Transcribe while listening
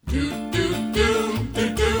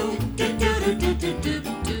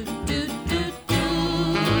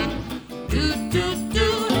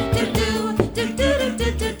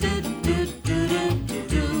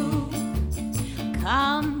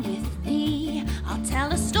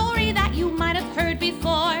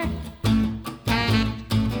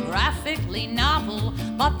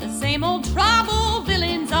same old trouble,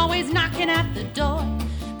 villains always knocking at the door.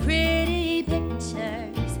 Pretty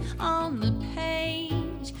pictures on the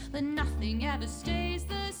page, but nothing ever stays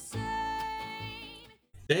the same.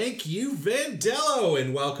 Thank you, Vandello,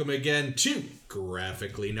 and welcome again to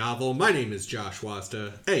Graphically Novel. My name is Josh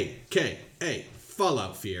Wasta, a.k.a.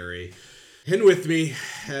 Fallout Fury. And with me,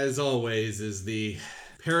 as always, is the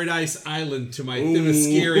Paradise Island to my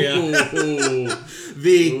Themyscira,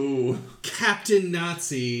 the Captain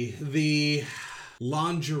Nazi, the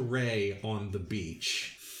lingerie on the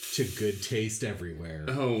beach, to good taste everywhere.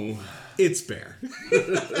 Oh, it's Bear.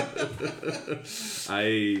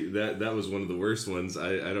 That was one of the worst ones.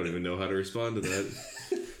 I don't even know how to respond to that.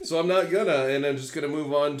 So I'm not gonna, and I'm just gonna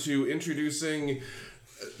move on to introducing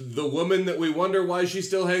the woman that we wonder why she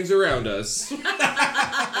still hangs around us.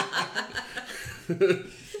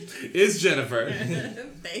 Is Jennifer.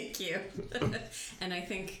 Thank you. And I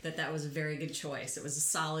think that was a very good choice. It was a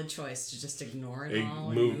solid choice to just ignore it all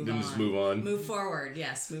and move on. Just move on. Move forward.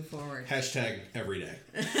 Yes, move forward. Hashtag every day.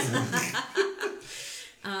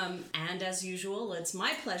 And as usual, it's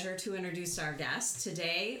my pleasure to introduce our guest.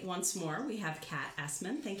 Today, once more, we have Kat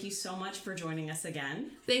Essman. Thank you so much for joining us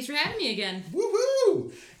again. Thanks for having me again.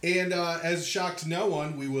 Woohoo! And as shocked no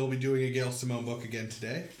one, we will be doing a Gail Simone book again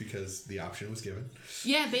today because the option was given.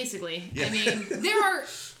 Yeah, basically. Yeah. I mean, there are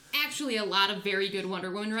actually a lot of very good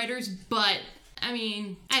Wonder Woman writers, but, I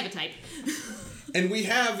mean, I have a type. And we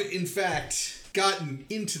have, in fact, gotten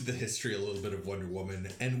into the history a little bit of Wonder Woman,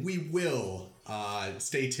 and we will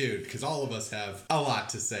stay tuned because all of us have a lot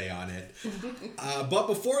to say on it. But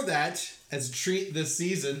before that, as a treat this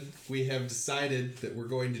season, we have decided that we're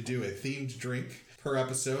going to do a themed drink per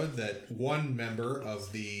episode that one member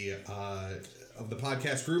of the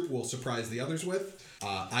podcast group will surprise the others with.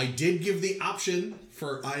 I did give the option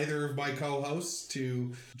for either of my co-hosts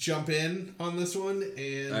to jump in on this one,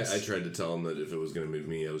 and I tried to tell him that if it was going to move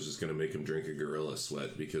me, I was just going to make him drink a Gorilla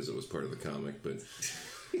Sweat because it was part of the comic, but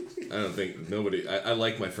I don't think I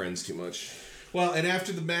like my friends too much. Well, and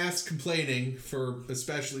after the mass complaining for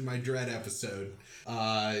especially my Dredd episode,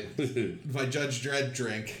 my Judge Dredd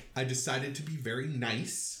drink, I decided to be very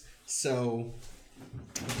nice. So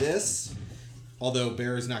this, although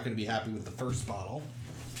Bear is not going to be happy with the first bottle,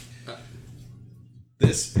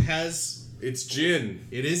 this has... It's gin.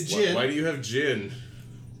 It is gin. Why do you have gin?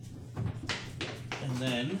 And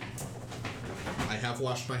then I have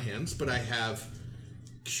washed my hands, but I have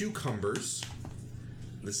cucumbers.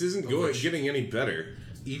 This isn't getting any better.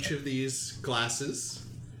 Each of these glasses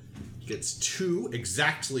gets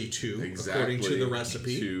exactly two, according to the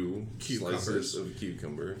recipe. 2 cucumbers. Slices of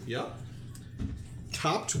cucumber. Yep.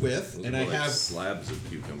 Topped with, Those and are I like have slabs of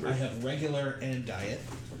cucumber. I have regular and diet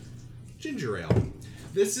ginger ale.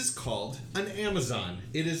 This is called an Amazon.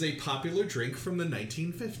 It is a popular drink from the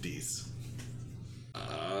 1950s.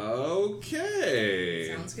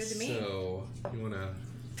 Okay. Sounds good to me. So, you want to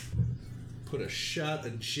put a shot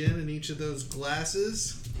of gin in each of those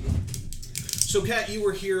glasses. So, Kat, you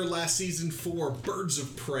were here last season for Birds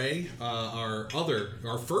of Prey, our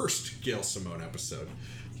first Gail Simone episode,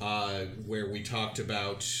 where we talked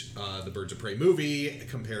about the Birds of Prey movie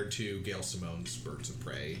compared to Gail Simone's Birds of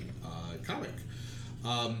Prey comic.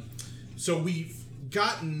 So we've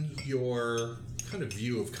gotten your kind of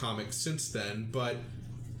view of comics since then, but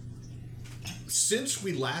since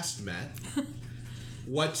we last met,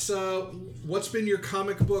 what's been your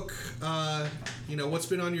comic book? What's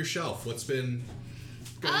been on your shelf? What's been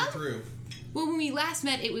going through? Well, when we last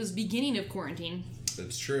met, it was beginning of quarantine.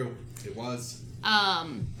 That's true. It was.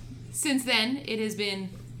 Since then, it has been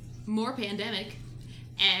more pandemic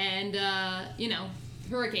and,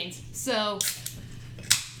 hurricanes. So,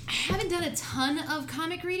 I haven't done a ton of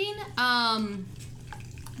comic reading. Let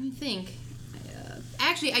me think.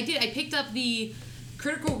 Actually, I did. I picked up the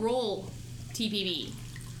Critical Role TPB,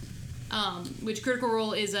 which Critical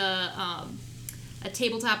Role is a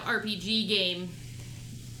tabletop RPG game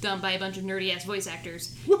done by a bunch of nerdy-ass voice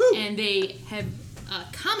actors. Woohoo! And they have a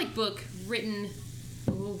comic book written...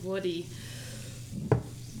 Oh, Woody.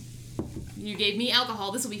 You gave me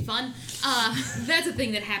alcohol. This will be fun. That's a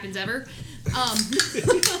thing that happens ever.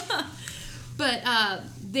 But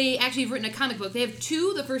they actually have written a comic book. They have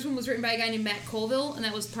 2. The first one was written by a guy named Matt Colville, and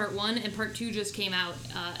that was part 1. And part 2 just came out,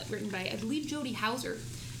 written by, I believe, Jody Hauser.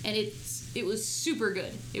 And it was super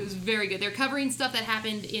good. It was very good. They're covering stuff that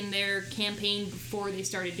happened in their campaign before they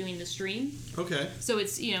started doing the stream. Okay. So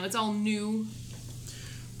it's all new.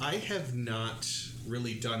 I have not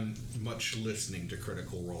really done much listening to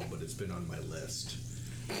Critical Role, but it's been on my list.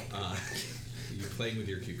 You're playing with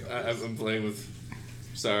your cucumbers. I'm playing with...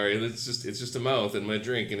 Sorry, it's just a mouth and my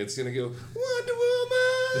drink, and it's gonna go, Wonder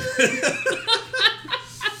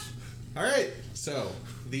All right, so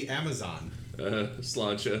the Amazon.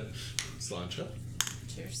 Slancha. Slancha.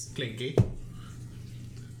 Cheers. Clinky.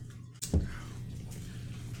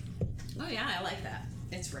 Oh yeah, I like that.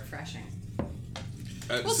 It's refreshing.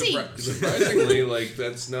 We'll see. Surprisingly, like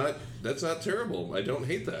that's not terrible. I don't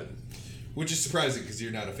hate that. Which is surprising because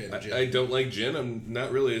you're not a fan of gin. I don't like gin. I'm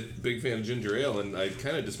not really a big fan of ginger ale, and I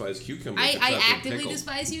kind of despise cucumbers. if it's I not been actively pickled.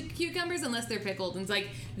 despise cucumbers unless they're pickled. And it's like,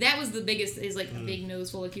 that was the biggest, is like a big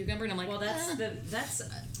nose full of cucumber. And I'm like, Well, that's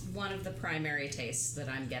one of the primary tastes that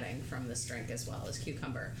I'm getting from this drink as well, is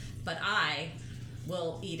cucumber. But I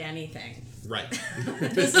will eat anything. Right.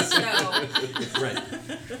 So Right.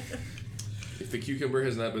 If the cucumber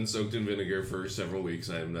has not been soaked in vinegar for several weeks,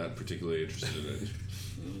 I am not particularly interested in it.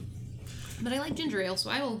 But I like ginger ale, so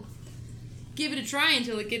I will give it a try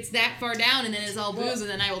until it gets that far down, and then it's all booze, and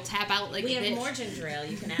then I will tap out like we a have bitch. more ginger ale.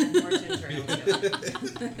 You can add more ginger ale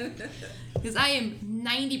to it. Because I am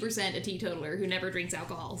 90% a teetotaler who never drinks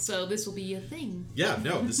alcohol, so this will be a thing. Yeah,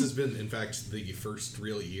 no, this has been, in fact, the first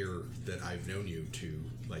real year that I've known you to,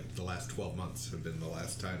 like, the last 12 months have been the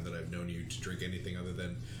last time that I've known you to drink anything other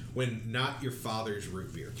than when Not Your Father's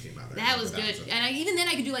root beer came out. That was good. And even then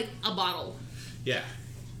I could do like a bottle. Yeah.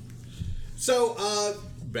 So,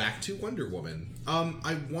 back to Wonder Woman.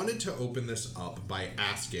 I wanted to open this up by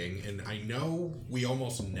asking, and I know we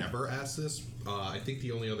almost never ask this. I think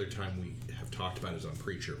the only other time we have talked about it is on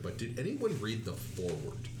Preacher, but did anyone read the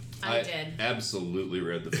foreword? I did. Absolutely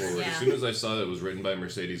read the foreword. Yeah. As soon as I saw that it was written by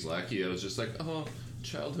Mercedes Lackey, I was just like, oh,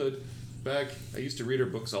 childhood. Back, I used to read her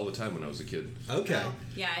books all the time when I was a kid. Okay. Oh,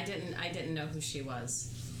 yeah, I didn't know who she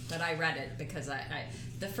was, but I read it because I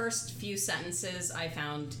the first few sentences I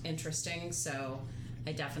found interesting, so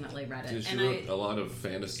I definitely read it. Yeah, she and wrote a lot of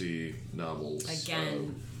fantasy novels.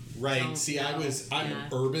 again, Right. Don't See, know. I'm Yeah.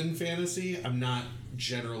 urban fantasy. I'm not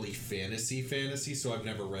generally fantasy, so I've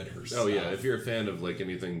never read her stuff. Oh yeah, if you're a fan of like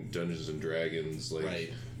anything Dungeons and Dragons, like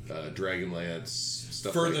Right. Dragonlance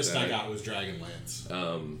stuff. Furthest like I that. got was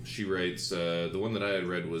Dragonlance. She writes the one that I had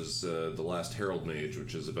read was The Last Herald Mage,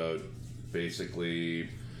 which is about basically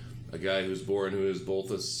a guy who's born who is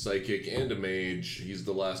both a psychic and a mage. He's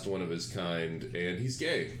the last one of his kind, and he's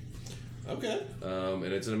gay. Okay. And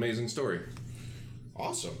it's an amazing story.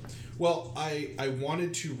 Awesome. Well, I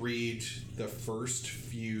wanted to read the first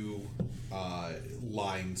few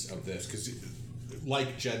lines of this because,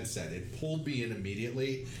 like Jen said, it pulled me in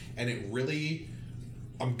immediately, and it really.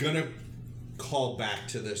 I'm gonna call back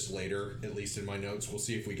to this later, at least in my notes. We'll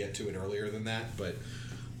see if we get to it earlier than that, but.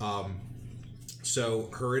 So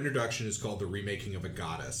her introduction is called The Remaking of a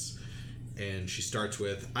Goddess, and she starts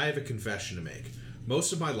with, I have a confession to make.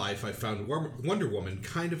 Most of my life I found Wonder Woman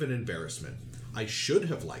kind of an embarrassment. I should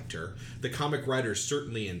have liked her. The comic writers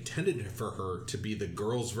certainly intended for her to be the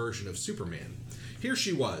girl's version of Superman. Here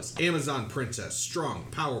she was, Amazon princess, strong,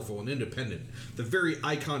 powerful, and independent. The very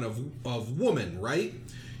icon of woman, right?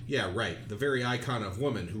 Yeah, right. The very icon of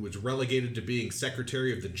woman who was relegated to being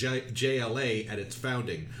secretary of the JLA at its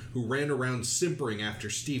founding, who ran around simpering after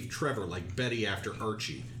Steve Trevor like Betty after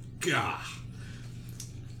Archie. Gah.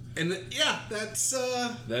 And yeah, that's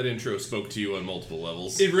That intro spoke to you on multiple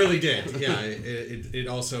levels. it really did. Yeah, it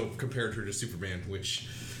also compared her to Superman, which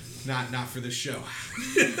not for this show.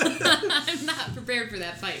 I'm not prepared for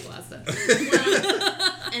that fight, Wassa.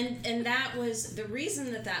 and that was the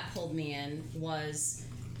reason that pulled me in, was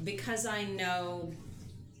because I know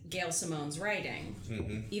Gail Simone's writing.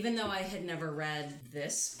 Mm-hmm. Even though I had never read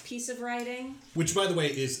this piece of writing. Which, by the way,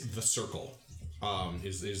 is The Circle.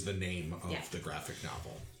 Is the name of the graphic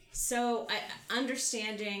novel. So,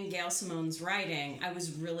 understanding Gail Simone's writing, I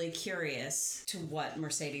was really curious to what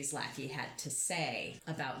Mercedes Lackey had to say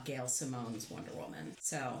about Gail Simone's Wonder Woman.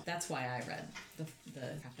 So that's why I read the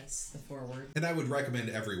preface, the foreword. And I would recommend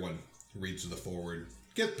everyone who reads the foreword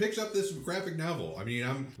picks up this graphic novel. I mean,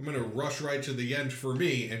 I'm going to rush right to the end for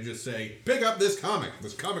me and just say, pick up this comic.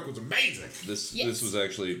 This comic was amazing. This Yes. was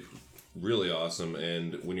actually really awesome,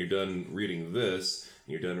 and when you're done reading this,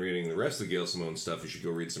 and you're done reading the rest of Gail Simone stuff, you should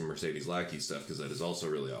go read some Mercedes Lackey stuff, because that is also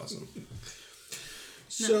really awesome.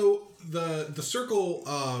 So the Circle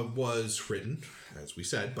was written, as we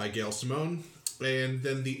said, by Gail Simone, and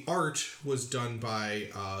then the art was done by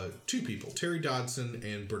two people, Terry Dodson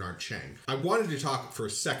and Bernard Chang. I wanted to talk for a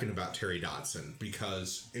second about Terry Dodson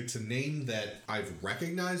because it's a name that I've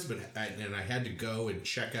recognized, and I had to go and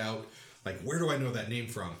check out, like, where do I know that name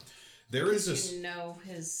from? There is Do you know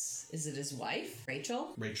is it his wife, Rachel?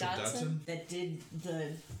 Rachel Dodson? That did the...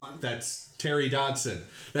 That's Terry Dodson.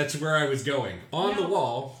 That's where I was going. On the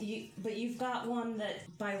wall. But you've got one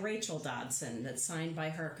that by Rachel Dodson that's signed by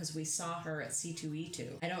her because we saw her at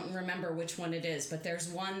C2E2. I don't remember which one it is, but there's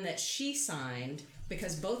one that she signed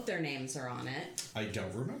because both their names are on it. I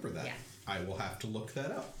don't remember that. Yeah. I will have to look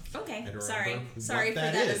that up. Okay, And sorry remember for what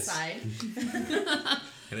that that is. aside.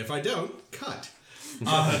 And if I don't, cut.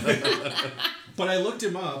 But I looked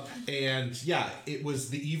him up, and yeah, it was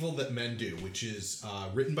The Evil That Men Do, which is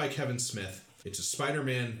written by Kevin Smith. It's a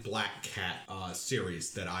Spider-Man Black Cat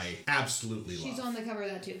series that I absolutely love. She's on the cover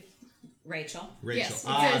of that too. Rachel. Yes. It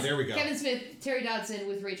Ah, says there we go. Kevin Smith, Terry Dodson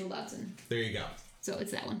with Rachel Dodson. There you go. So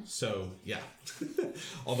it's that one. So, yeah.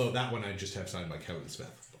 Although that one I just have signed by Kevin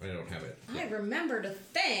Smith. I don't have it. I remembered a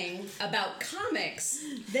thing about comics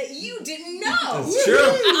that you didn't know. That's true.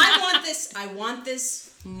 I want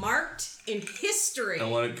this marked in history. I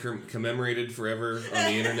want it commemorated forever on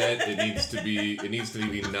the internet. It needs to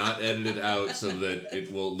be not edited out so that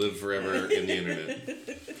it will live forever in the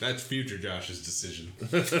internet. That's future Josh's decision.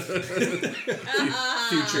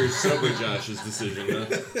 Future Sober Josh's decision. Huh?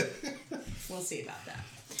 We'll see about that.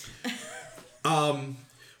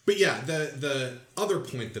 But yeah, the other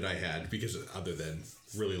point that I had, because other than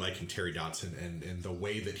really liking Terry Dodson and the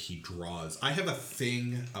way that he draws, I have a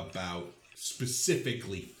thing about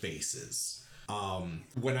specifically faces.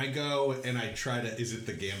 When I go and I try to, is it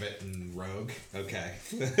the Gambit and Rogue? Okay.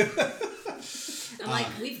 I'm like,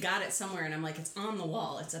 we've got it somewhere, and I'm like, it's on the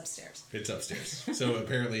wall. It's upstairs. It's upstairs. So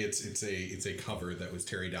apparently it's a cover that was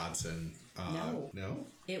Terry Dodson. No?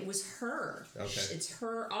 It was her. Okay. It's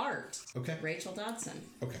her art. Okay. Rachel Dodson.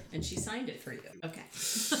 Okay. And she signed it for you. Okay.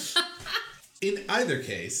 In either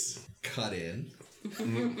case, cut in.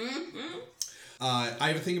 I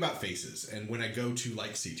have a thing about faces, and when I go to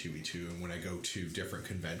like C2E2 and when I go to different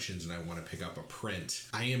conventions and I want to pick up a print,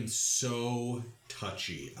 I am so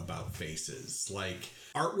touchy about faces. Like,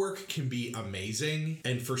 artwork can be amazing,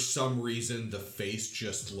 and for some reason the face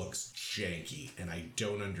just looks janky, and I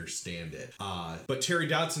don't understand it. But Terry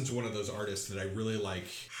Dodson's one of those artists that I really like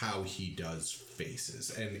how he does faces,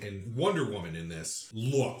 and Wonder Woman in this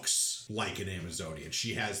looks like an Amazonian.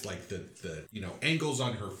 She has like the angles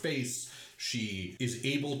on her face. She is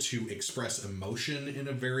able to express emotion in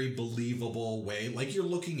a very believable way, like you're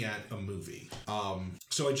looking at a movie.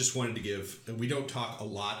 So I just wanted to give, we don't talk a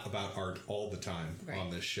lot about art all the time on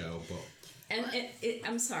this show, but... And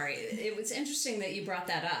I'm sorry, it was interesting that you brought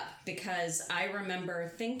that up, because I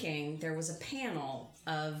remember thinking there was a panel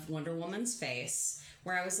of Wonder Woman's face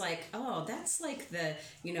where I was like, oh, that's like the,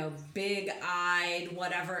 big-eyed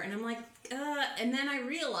whatever. And I'm like, and then I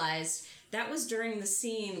realized that was during the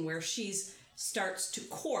scene where she starts to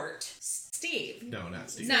court Steve. No, not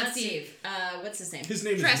Steve. Not Steve. What's his name? His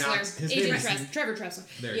name is Tressler. not... His name Adrian is Tressler. Trevor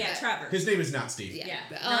Tressler. There you go. Trevor. His name is not Steve. Yeah,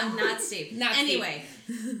 Um, not Steve. not Steve. Anyway,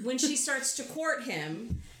 when she starts to court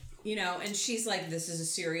him, and she's like, this is a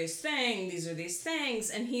serious thing, these are these things,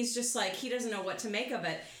 and he's just like, he doesn't know what to make of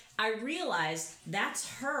it. I realized that's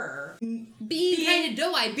her Being kind of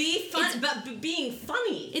doe-eyed. but being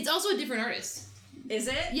funny. It's also a different artist. Is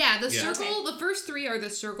it? Yeah, the Yeah. circle, the first three are the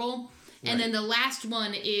circle, and then the last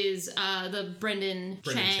one is the Brendan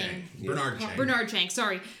Chang. Bernard Chang. Bernard Chang,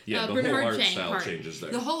 sorry. Yeah, the Bernard whole art Chang style part. changes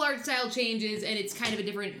there. The whole art style changes, and it's kind of a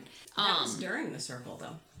different... That was during the circle,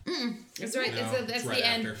 though. That's right, No, that's it's the right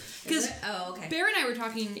end. after. Because Oh, okay. Bear and I were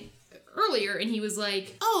talking earlier, and he was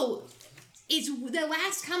like, oh... It's the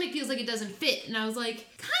last comic feels like it doesn't fit, and I was like,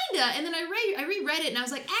 kinda. And then I reread it, and I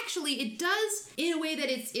was like, actually, it does in a way that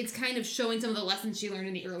it's kind of showing some of the lessons she learned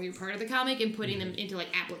in the earlier part of the comic and putting them into like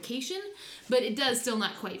application, but it does still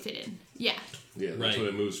not quite fit in. Yeah, Yeah, that's Right. when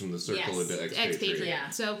it moves from the circle Yes. into Expatriate. expatriate. Yeah.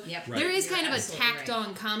 So Yep. there is You're kind of a absolutely tacked right.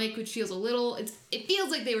 on comic, which feels a little. It feels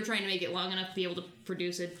like they were trying to make it long enough to be able to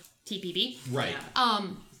produce a TPB. Right.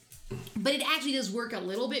 But it actually does work a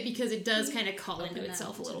little bit because it does kind of call into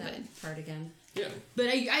itself a little bit. Part again. Yeah. But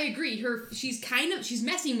I agree. She's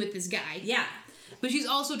messing with this guy. Yeah. But she's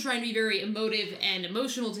also trying to be very emotive and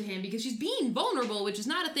emotional to him because she's being vulnerable, which is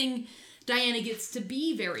not a thing Diana gets to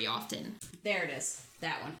be very often. There it is.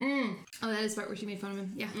 That one. Oh, that is the part where she made fun of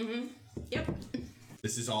him. Yeah. Yep.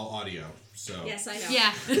 This is all audio, so... Yes, I know.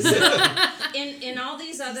 Yeah. In all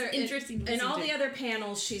these other interesting to in listen all to. the other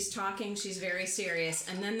panels, she's talking. She's very serious,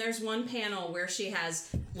 and then there's one panel where she has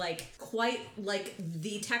quite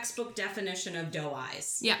the textbook definition of doe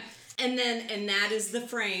eyes. Yeah. And that is the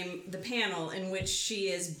panel in which she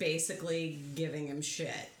is basically giving him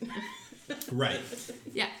shit. Right.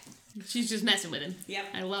 Yeah. She's just messing with him. Yep.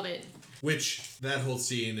 I love it. Which that whole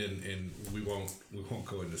scene, and we won't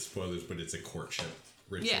go into spoilers, but it's a courtship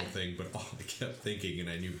ritual thing. But all I kept thinking, and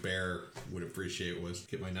I knew Bear would appreciate, was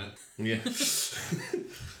get my nut. Yeah.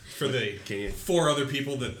 For the 4 other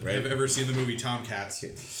people that have ever seen the movie Tomcats.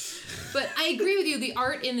 But I agree with you. The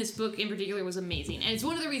art in this book in particular was amazing, and it's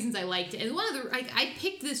one of the reasons I liked it. And one of the I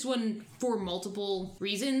picked this one for multiple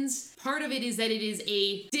reasons. Part of it is that it is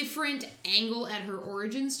a different angle at her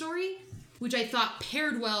origin story, which I thought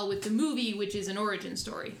paired well with the movie, which is an origin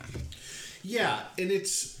story. Yeah, and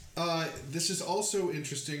it's this is also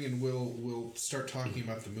interesting, and we'll start talking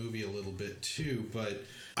about the movie a little bit too. But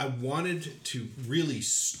I wanted to really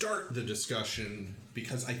start the discussion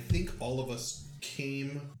because I think all of us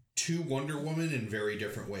came to Wonder Woman in very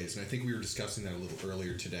different ways, and I think we were discussing that a little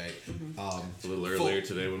earlier today. A little earlier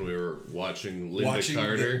today when we were watching Linda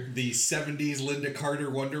Carter. The 70s Linda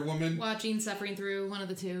Carter Wonder Woman. Watching, suffering through, one of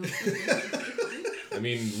the two. I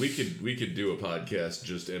mean, we could do a podcast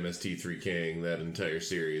just MST3K'ing that entire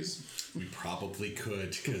series. We probably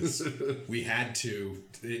could, because we had to,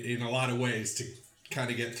 in a lot of ways, to kind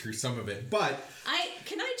of get through some of it. But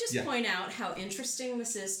can I just point out how interesting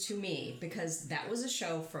this is to me, because that was a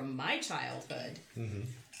show from my childhood.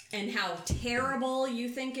 And how terrible you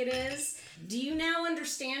think it is. Do you now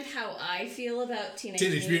understand how I feel about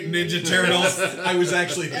Teenage Mutant Ninja Turtles? I was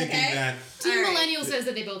actually thinking that. Team Millennial says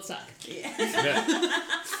that they both suck.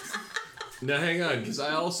 Now hang on, because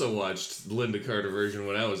I also watched the Linda Carter version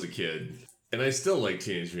when I was a kid, and I still like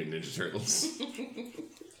Teenage Mutant Ninja Turtles.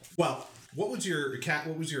 Well, what was your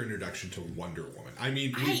introduction to Wonder Woman? I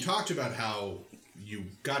mean, we talked about how you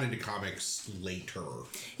got into comics later.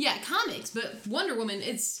 Yeah, comics, but Wonder Woman,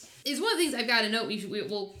 it's one of the things I've got to note,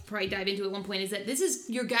 we'll probably dive into at one point, is that this is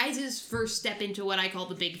your guys' first step into what I call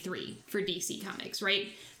the big 3 for DC Comics, right?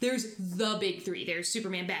 There's the big 3. There's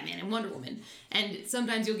Superman, Batman, and Wonder Woman. And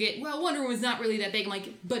sometimes you'll get, well, Wonder Woman's not really that big. I'm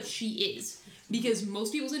like, but she is. Because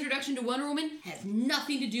most people's introduction to Wonder Woman has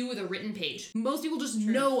nothing to do with a written page. Most people just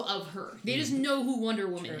know of her. They just know who Wonder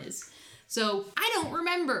Woman is. So, I don't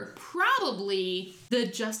remember. Probably the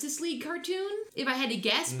Justice League cartoon, if I had to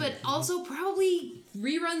guess, but also probably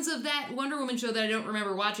reruns of that Wonder Woman show that I don't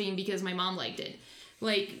remember watching because my mom liked it.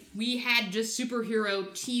 Like, we had just superhero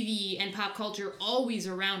TV and pop culture always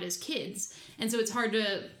around as kids, and so it's hard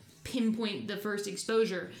to pinpoint the first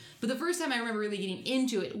exposure. But the first time I remember really getting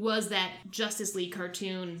into it was that Justice League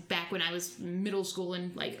cartoon back when I was middle school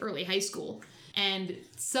and, like, early high school. And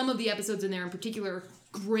some of the episodes in there in particular,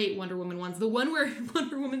 great Wonder Woman ones. The one where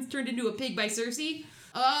Wonder Woman's turned into a pig by Cersei.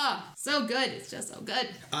 So good. It's just so good.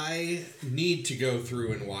 I need to go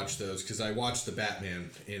through and watch those, because I watched the Batman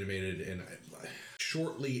animated, and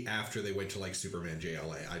shortly after they went to like Superman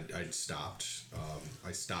JLA, I stopped.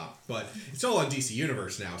 I stopped, but it's all on DC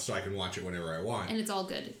Universe now, so I can watch it whenever I want. And it's all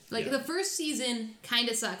good. Like, the first season kind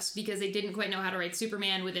of sucks because they didn't quite know how to write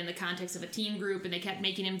Superman within the context of a team group, and they kept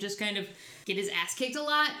making him just kind of get his ass kicked a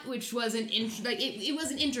lot, which wasn't it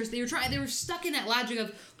wasn't interesting. They were stuck in that logic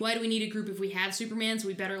of, why do we need a group if we have Superman? So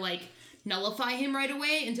we better like nullify him right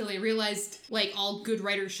away, until they realized, like all good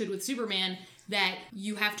writers should with Superman, that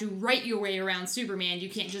you have to write your way around Superman. You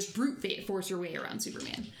can't just brute force your way around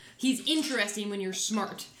Superman. He's interesting when you're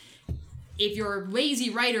smart. If you're a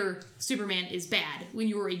lazy writer, Superman is bad. When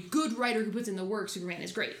you're a good writer who puts in the work, Superman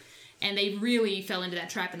is great. And they really fell into that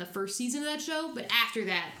trap in the first season of that show, but after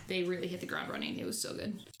that, they really hit the ground running. It was so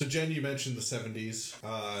good. So Jen, you mentioned the 70s.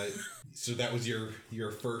 So that was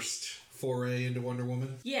your first foray into Wonder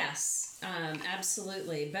Woman? Yes,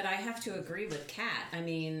 absolutely. But I have to agree with Kat. I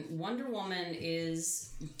mean, Wonder Woman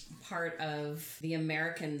is part of the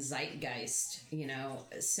American zeitgeist. You know,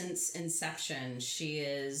 since inception, she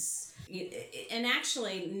is... And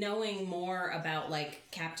actually, knowing more about, like,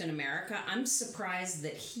 Captain America, I'm surprised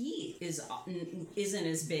that he isn't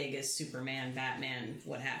as big as Superman, Batman,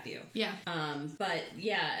 what have you. Yeah. But,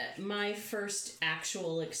 yeah, my first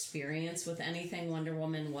actual experience with anything Wonder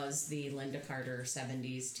Woman was the Linda Carter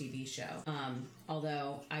 70s TV show.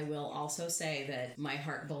 Although, I will also say that my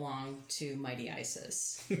heart belonged to Mighty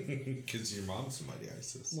Isis. Because your mom's Mighty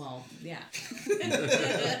Isis. Well, yeah.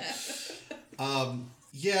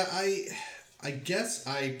 Yeah, I guess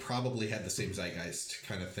I probably had the same zeitgeist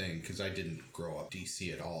kind of thing, because I didn't grow up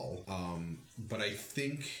DC at all. But I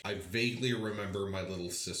think I vaguely remember my little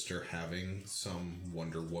sister having some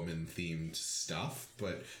Wonder Woman themed stuff,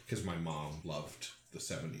 but because my mom loved the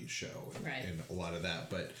 70s show and, Right. and a lot of that,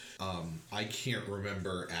 but I can't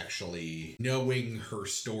remember actually knowing her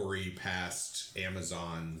story past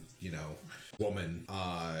Amazon, woman,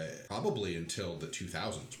 probably until the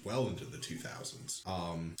 2000s, well into the 2000s.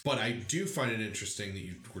 But I do find it interesting that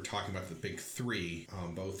you were talking about the big three,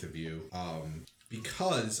 both of you,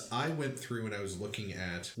 because I went through and I was looking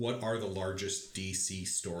at what are the largest DC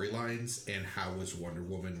storylines and how was Wonder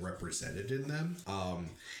Woman represented in them.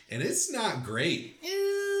 And it's not great.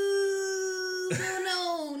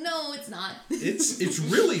 No, it's not. It's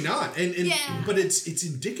really not. And Yeah. but it's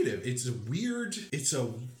indicative. It's a weird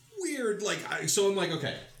so I'm like,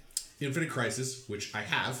 okay, Infinite Crisis, which I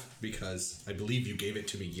have because I believe you gave it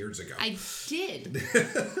to me years ago. I did.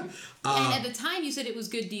 And at the time, you said it was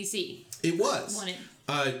good DC. It was. Want it.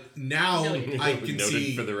 Now Noted. I can Noted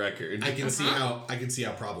see for the record. I can see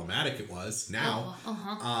how problematic it was now.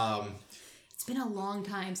 It's been a long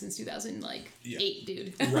time since 2008,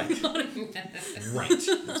 dude. Right. Right.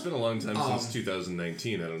 It's been a long time since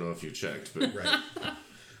 2019. I don't know if you checked, but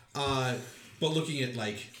Right. But looking at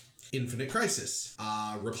Infinite Crisis,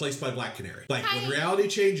 replaced by Black Canary. When reality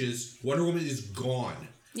changes, Wonder Woman is gone.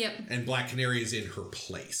 Yep. And Black Canary is in her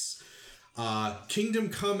place. Kingdom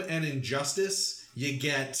Come and Injustice, you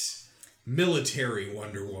get military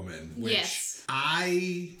Wonder Woman, which Yes.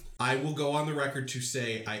 I will go on the record to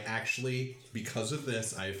say I actually, because of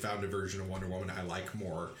this, I have found a version of Wonder Woman I like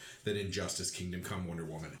more than Injustice, Kingdom Come, Wonder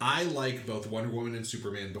Woman. I like both Wonder Woman and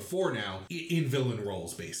Superman before now in villain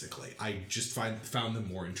roles, basically. I just found them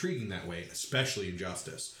more intriguing that way, especially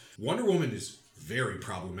Injustice. Wonder Woman is very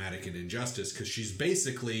problematic in Injustice because she's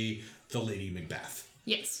basically the Lady Macbeth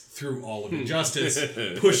Yes. through all of Injustice,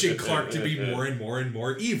 pushing Clark to be more and more and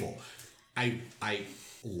more evil. I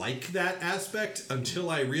like that aspect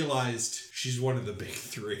until I realized she's one of the big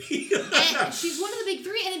three. And she's one of the big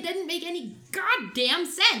three, and it doesn't make any goddamn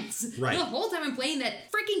sense. Right. The whole time I'm playing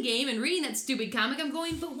that freaking game and reading that stupid comic, I'm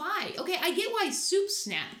going, but why? Okay, I get why Soup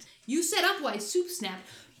snapped. You set up why Soup snapped.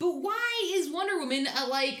 But why is Wonder Woman a,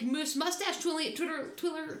 mustache twirling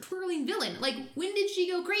villain? When did she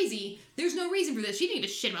go crazy? There's no reason for this. She didn't give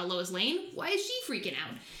a shit about Lois Lane. Why is she freaking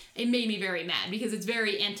out? It made me very mad, because it's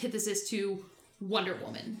very antithesis to Wonder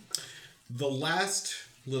Woman. The last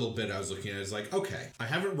little bit I was looking at is okay, I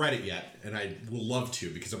haven't read it yet, and I will love to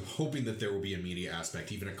because I'm hoping that there will be a media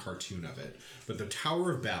aspect, even a cartoon of it. But the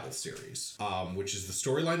Tower of Babel series, which is the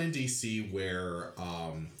storyline in DC where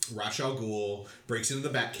Ra's al Ghul breaks into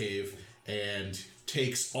the Batcave and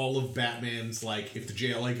takes all of Batman's, if the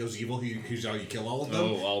JLA goes evil, here's how you kill all of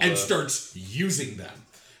them, starts using them.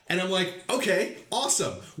 And I'm like, okay,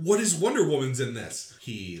 awesome. What is Wonder Woman's in this?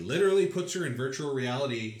 He literally puts her in virtual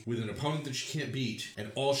reality with an opponent that she can't beat,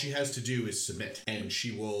 and all she has to do is submit, and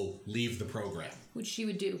she will leave the program. Which she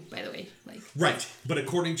would do, by the way. Right, but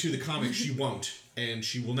according to the comic, she won't, and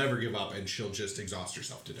she will never give up, and she'll just exhaust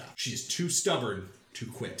herself to death. She's too stubborn to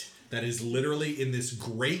quit. That is literally in this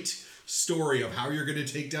great story of how you're going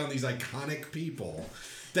to take down these iconic people.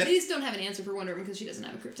 They just don't have an answer for Wonder Woman because she doesn't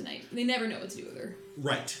have a kryptonite. They never know what to do with her.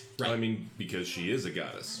 Right. I mean, because she is a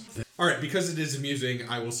goddess. All right, because it is amusing,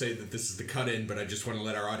 I will say that this is the cut-in, but I just want to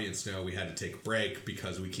let our audience know we had to take a break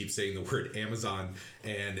because we keep saying the word Amazon,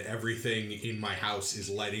 and everything in my house is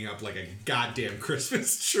lighting up like a goddamn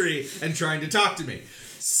Christmas tree and trying to talk to me.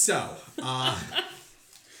 So,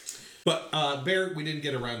 but Bear, we didn't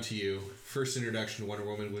get around to you. First introduction to Wonder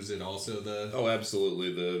Woman, was it also the... Oh,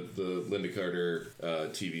 absolutely, the Linda Carter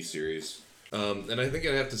TV series. And I think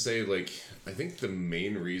I'd have to say, I think the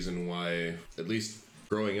main reason why, at least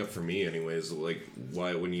growing up for me anyways,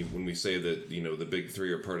 why when we say that, the big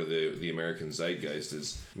three are part of the American zeitgeist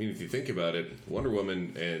is, if you think about it, Wonder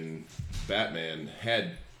Woman and Batman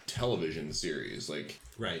had television series,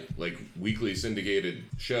 Right. Weekly syndicated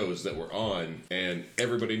shows that were on, and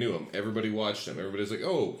everybody knew them. Everybody watched them. Everybody's like,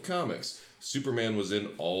 oh, comics. Superman was in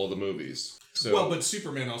all of the movies. So, well, but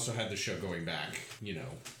Superman also had the show going back,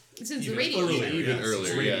 Since the even radio earlier, show. even yes.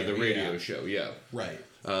 earlier, the radio show, Right.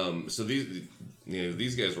 So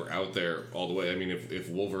these guys were out there all the way. If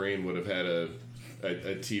Wolverine would have had a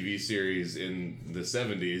TV series in the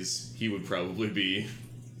 70s, he would probably be,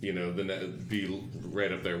 be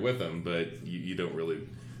right up there with them. But you don't really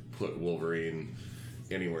put Wolverine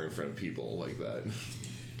anywhere in front of people like that.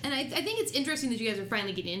 And I think it's interesting that you guys are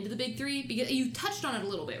finally getting into the big three, because you touched on it a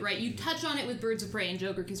little bit, right? You touch on it with Birds of Prey and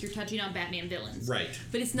Joker because you're touching on Batman villains. Right.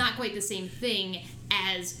 But it's not quite the same thing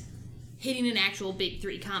as hitting an actual big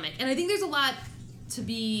three comic. And I think there's a lot to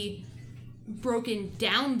be broken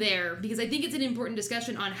down there, because I think it's an important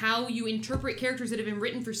discussion on how you interpret characters that have been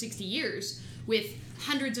written for 60 years with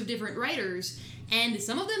hundreds of different writers, and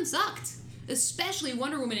some of them sucked. especially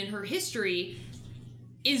Wonder Woman in her history,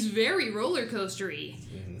 is very roller coastery.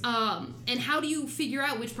 And how do you figure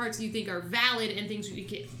out which parts you think are valid and things you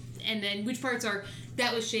can, and then which parts are,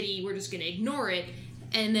 that was shitty, we're just gonna ignore it.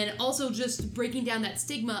 And then also just breaking down that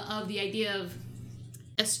stigma of the idea of,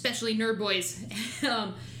 especially nerd boys,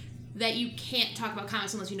 that you can't talk about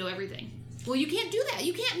comics unless you know everything. Well, you can't do that.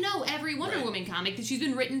 You can't know every Wonder Woman comic that she's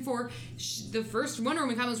been written for. The first Wonder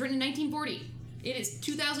Woman comic was written in 1940. It is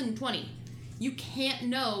 2020. You can't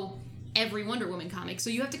know every Wonder Woman comic. So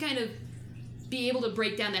you have to kind of be able to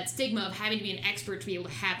break down that stigma of having to be an expert to be able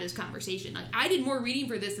to have this conversation. Like, I did more reading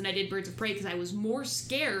for this than I did Birds of Prey because I was more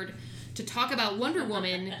scared to talk about Wonder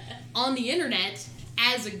Woman on the internet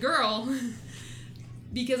as a girl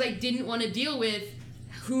because I didn't want to deal with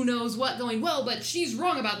who knows what going, well, but she's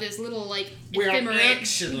wrong about this little, like, ephemeral.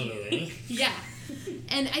 Actually. Yeah.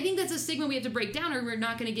 And I think that's a stigma we have to break down or we're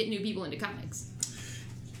not going to get new people into comics.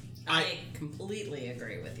 I completely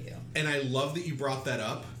agree with you. And I love that you brought that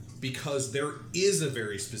up because there is a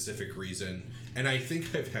very specific reason, and I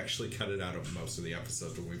think I've actually cut it out of most of the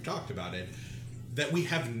episodes when we've talked about it, that we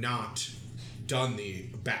have not done the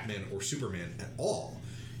Batman or Superman at all.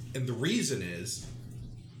 And the reason is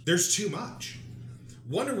there's too much.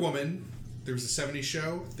 Wonder Woman, there was a 70s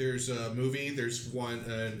show, there's a movie, there's one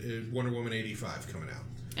Wonder Woman 85 coming out.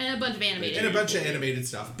 And a bunch of animated. And a bunch of animated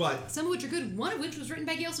stuff, but... Some of which are good, one of which was written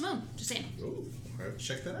by Gail Simone. Just saying. Oh, I'll have to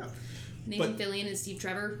check that out. Nathan Fillion and Steve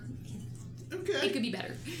Trevor. Okay. It could be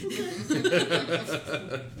better.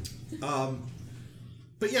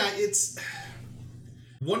 But yeah, it's...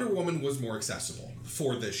 Wonder Woman was more accessible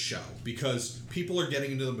for this show because people are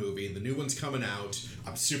getting into the movie. The new one's coming out.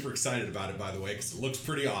 I'm super excited about it, by the way, because it looks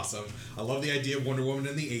pretty awesome. I love the idea of Wonder Woman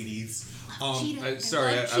in the 80s.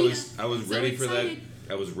 I was ready for that.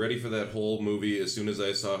 I was ready for that whole movie as soon as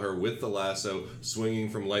I saw her with the lasso swinging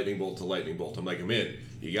from lightning bolt to lightning bolt. I'm like, I'm in.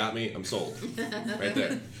 You got me? I'm sold. Right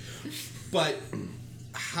there. But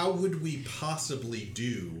how would we possibly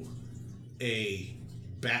do a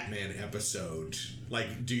Batman episode?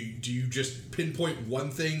 Like, do you just pinpoint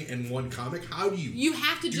one thing in one comic? How do you? You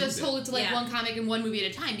have to just that? hold it to like one comic and one movie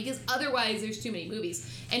at a time because otherwise there's too many movies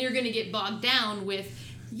and you're going to get bogged down with,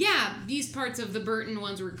 yeah, these parts of the Burton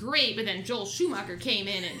ones were great, but then Joel Schumacher came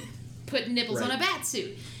in and put nipples on a bat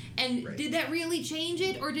suit. And did that really change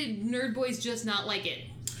it, or did nerd boys just not like it?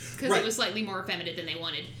 Because it was slightly more effeminate than they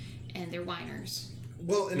wanted, and they're whiners.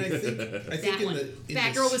 Well, and I think that one.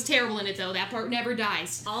 Batgirl was terrible in it though. That part never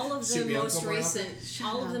dies. All of the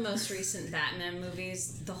most recent Batman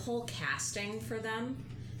movies, the whole casting for them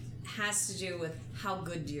has to do with how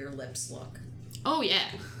good do your lips look. Oh yeah.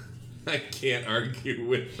 I can't argue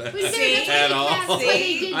with that See? at all.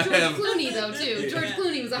 They did George Clooney though too. George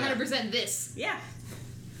Clooney was 100% this. Yeah.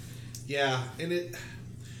 Yeah, and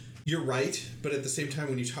you're right, but at the same time,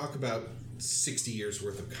 when you talk about 60 years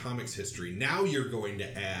worth of comics history, now you're going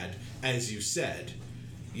to add, as you said,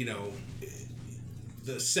 you know,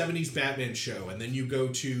 the 70s Batman show, and then you go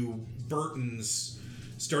to Burton's.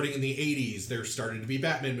 Starting in the 80s, there started to be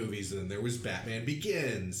Batman movies, and then there was Batman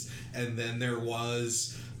Begins, and then there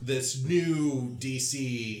was this new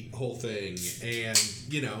DC whole thing, and,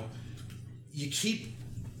 you know, you keep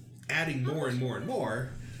adding more and more and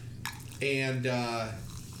more, and,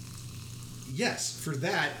 yes, for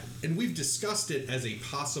that, and we've discussed it as a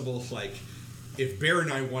possible, like, if Bear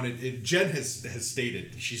and I wanted, Jen has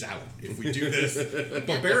stated she's out if we do this,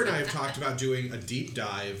 but Bear and I have talked about doing a deep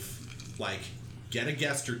dive, like, get a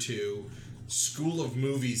guest or two, School of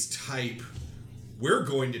Movies type, we're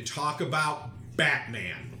going to talk about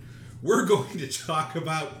Batman. We're going to talk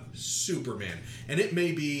about Superman. And it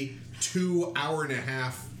may be 2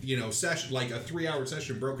 hour-and-a-half, you know, session, like a 3-hour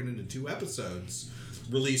session broken into 2 episodes,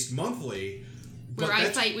 released monthly. Where I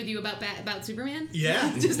fight with you about Superman?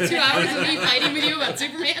 Yeah. Just 2 hours of me fighting with you about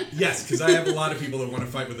Superman? Yes, because I have a lot of people that want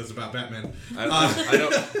to fight with us about Batman. I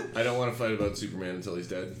don't want to fight about Superman until he's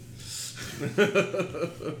dead.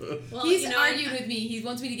 Well, he's argued with me. He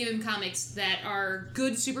wants me to give him comics that are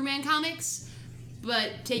good Superman comics,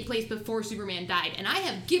 but take place before Superman died. And I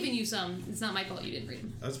have given you some. It's not my fault you didn't read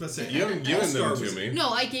them. I was about to say, you haven't given them to me. No,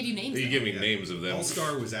 I gave you names. You gave me names of them.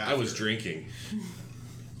 All-Star was after. I was drinking.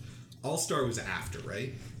 All-Star was after,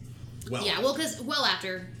 right? Well, yeah,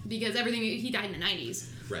 after, because everything, he died in the 90s.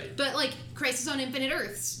 Right. But, like, Crisis on Infinite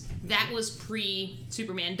Earths, that was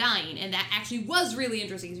pre-Superman dying, and that actually was really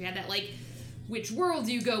interesting, because you had that, like, which world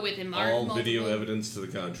do you go with in Marvel? All video evidence to the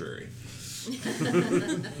contrary.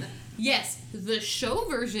 Yes, the show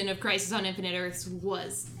version of Crisis on Infinite Earths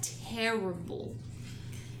was terrible.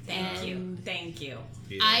 Thank you.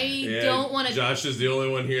 I don't want to. Josh is the only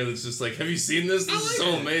one here that's just like, have you seen this? This is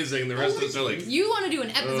so amazing. The rest of us are like, You want to do an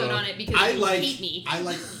episode on it because you hate me. I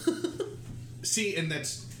like. See, and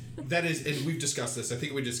that is, and we've discussed this. I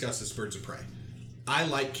think we discussed this. Birds of Prey. I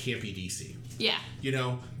like campy DC. Yeah. You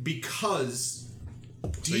know, because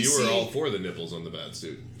DC. so you were all for the nipples on the bat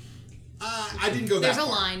suit. I didn't go that There's far. a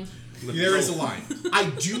line. There is a line. I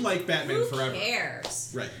do like Batman Who Forever.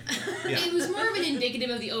 cares? Right. Yeah. It was more of an indicative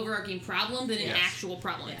of the overarching problem than an Yes. actual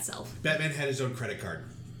problem itself. Batman had his own credit card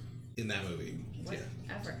in that movie. Yeah.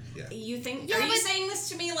 Whatever. Yeah. You think? Yeah, are you but saying this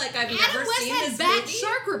to me like I've Adam never West seen had this bat movie?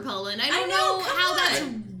 shark repellent. I don't know, know come how that's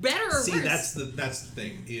on. better or See, worse. that's the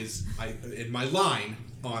thing is and my line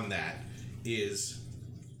on that is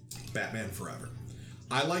Batman Forever.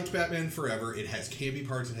 I liked Batman Forever. It has campy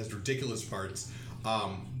parts. It has ridiculous parts.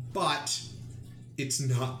 But it's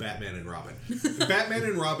not Batman and Robin. Batman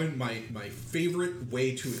and Robin, my favorite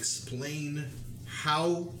way to explain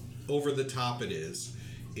how over the top it is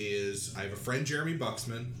I have a friend, Jeremy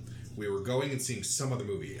Buxman. We were going and seeing some other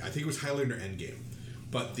movie. I think it was Highlander Endgame.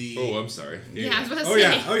 But the... Oh, I'm sorry. yeah, I was about to Oh say.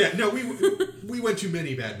 yeah, oh yeah. No, we went to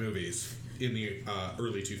many bad movies in the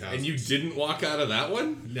early 2000s. And you didn't walk out of that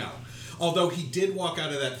one? No. Although he did walk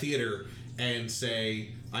out of that theater and say,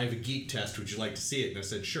 I have a geek test, would you like to see it? And I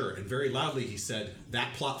said, sure. And very loudly he said,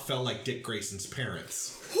 that plot felt like Dick Grayson's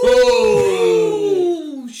parents.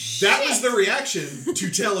 Oh, shit. That was the reaction to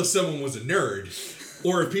tell if someone was a nerd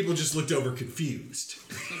or if people just looked over confused.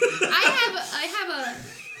 I have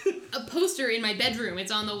a poster in my bedroom.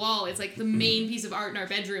 It's on the wall. It's like the main piece of art in our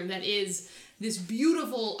bedroom that is this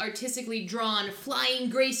beautiful, artistically drawn Flying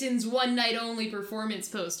Grayson's One Night Only performance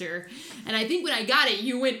poster. And I think when I got it,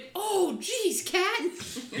 you went, oh, geez, Cat.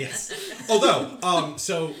 Yes. Although,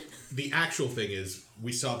 so the actual thing is,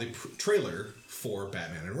 we saw the trailer for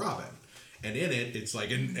Batman and Robin. And in it, it's like,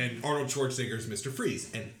 and Arnold Schwarzenegger's Mr.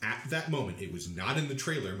 Freeze. And at that moment, it was not in the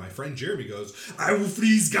trailer. My friend Jeremy goes, I will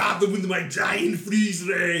freeze Gotham with my giant freeze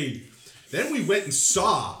ray. Then we went and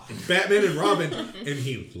saw Batman and Robin, and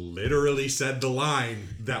he literally said the line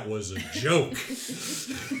that was a joke.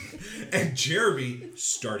 And Jeremy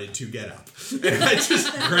started to get up. And I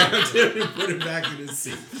just grabbed him and put him back in his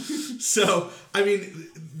seat. So, I mean,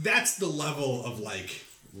 that's the level of, like,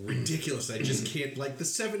 ridiculous. I just can't, like, the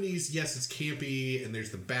 70s, yes, it's campy, and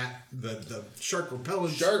there's the shark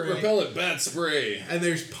repellent spray. bat spray. And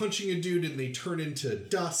there's punching a dude and they turn into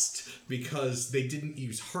dust because they didn't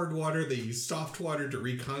use hard water, they used soft water to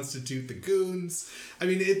reconstitute the goons. I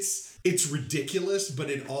mean, it's ridiculous, but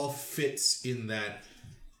it all fits in that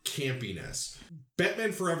campiness.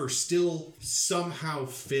 Batman Forever still somehow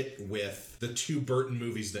fit with the two Burton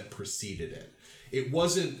movies that preceded it. It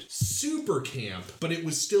wasn't super camp, but it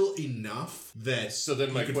was still enough that. So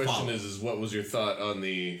then my you could question follow. is what was your thought on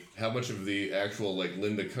how much of the actual, like,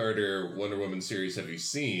 Linda Carter Wonder Woman series have you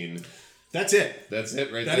seen? That's it. That's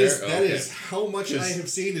it right That there? That is how much I have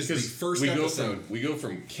seen is the first episode. We go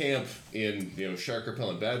from camp in, shark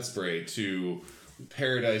repellent bat spray to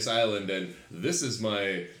Paradise Island, and this is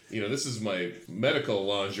my medical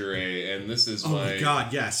lingerie, and this is my... Oh my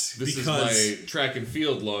god, yes. This is my track and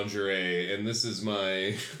field lingerie, and this is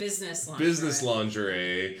my... Business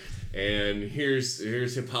lingerie. And here's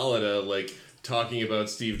Hippolyta, like, talking about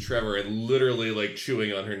Steve Trevor and literally, like,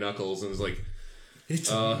 chewing on her knuckles, and it's like... It's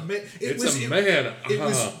man.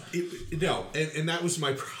 No, and that was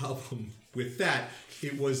my problem with that.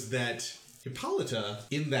 It was that Hippolyta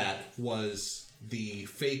in that was the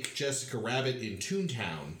fake Jessica Rabbit in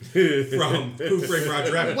Toontown from Who Framed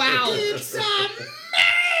Roger Rabbit. Wow. It's a man!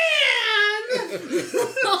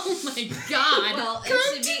 Oh my god. Well, Come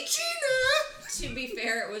and to Gina! to be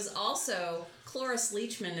fair, it was also Cloris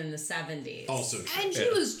Leachman in the 70s. Also true. And she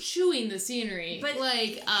was chewing the scenery, But-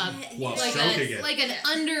 like While like stroking it. like an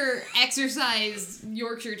under-exercised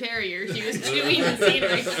Yorkshire Terrier. She was chewing the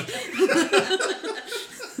scenery.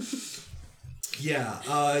 Yeah,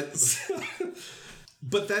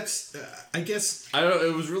 but that's, I guess... I don't know,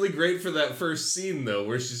 it was really great for that first scene, though,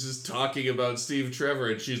 where she's just talking about Steve Trevor,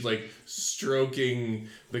 and she's, like, stroking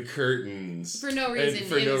the curtains. For no reason. And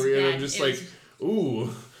for It no was reason. bad. I'm just It like, was- ooh.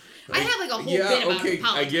 I have like a whole Yeah, bit about okay,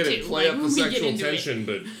 Hippolyta, I get it. too, Play like, up the when we get sexual into it. tension,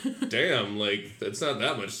 but damn, like, that's not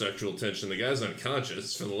that much sexual tension. The guy's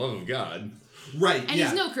unconscious, for the love of God. Right, And yeah.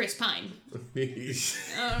 he's no Chris Pine.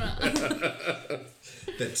 I don't know.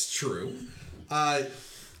 That's true.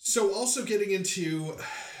 So also getting into...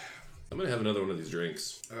 I'm gonna have another one of these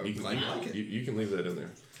drinks. Oh, You can, I like it. you can leave that in there.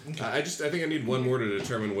 I think I need one more to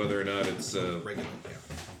determine whether or not it's, Regular,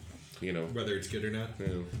 yeah. Whether it's good or not. Yeah.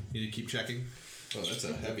 You need to keep checking. Oh, that's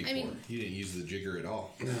a heavy I mean- pour. You didn't use the jigger at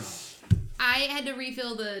all. I had to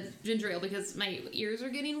refill the ginger ale because my ears are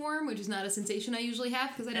getting warm, which is not a sensation I usually have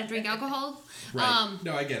because I don't drink alcohol. Right.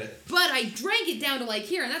 No, I get it. But I drank it down to like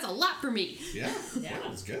here, and that's a lot for me. Yeah. That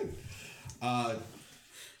was good.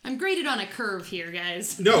 I'm graded on a curve here,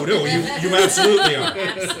 guys. No, you absolutely are.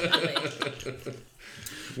 Absolutely.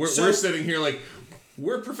 We're sitting here like,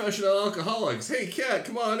 we're professional alcoholics. Hey, Kat,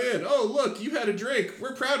 come on in. Oh, look, you had a drink.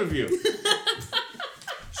 We're proud of you.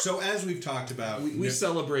 So as we've talked about... We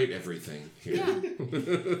celebrate everything here. Yeah.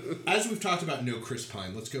 As we've talked about No Chris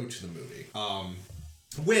Pine, let's go to the movie.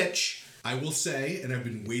 Which, I will say, and I've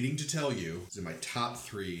been waiting to tell you, is in my top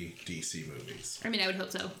 3 DC movies. I mean, I would hope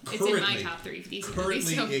so. It's in my top 3 DC Currently,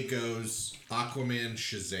 movies. So. it goes Aquaman,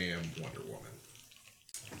 Shazam, Wonder Woman.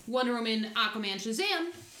 Wonder Woman, Aquaman,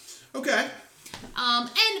 Shazam. Okay.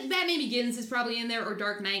 And Batman Begins is probably in there, or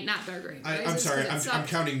Dark Knight, not Dark Knight. I'm sorry, I'm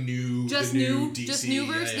counting new. Just the new, DC. just new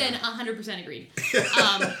verse. Yeah. Then 100% agreed.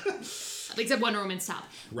 Except Wonder Woman's top.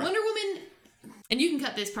 Right. Wonder Woman, and you can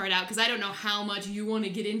cut this part out because I don't know how much you want to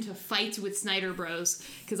get into fights with Snyder Bros.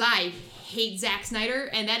 Because I hate Zack Snyder,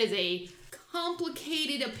 and that is a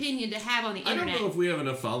complicated opinion to have on the I don't internet. know if we have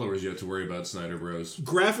enough followers yet to worry about Snyder Bros.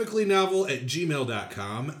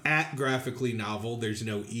 Graphicallynovel@gmail.com. @graphicallynovel. There's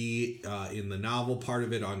no E in the novel part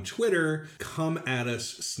of it on Twitter. Come at us,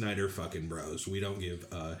 Snyder fucking bros. We don't give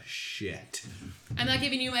a shit. I'm not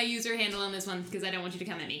giving you my user handle on this one because I don't want you to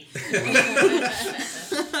come at me.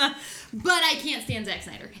 But I can't stand Zack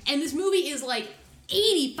Snyder. And this movie is like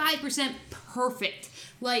 85% perfect.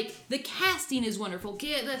 Like, the casting is wonderful.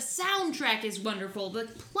 The soundtrack is wonderful. The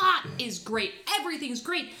plot is great. Everything's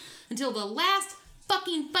great. Until the last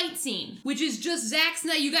fucking fight scene. Which is just Zack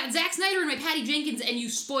Snyder. You got Zack Snyder and my Patty Jenkins and you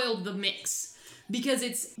spoiled the mix. Because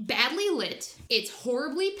it's badly lit. It's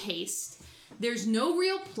horribly paced. There's no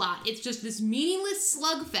real plot. It's just this meaningless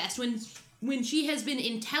slugfest when she has been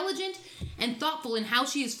intelligent and thoughtful in how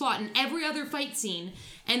she has fought in every other fight scene,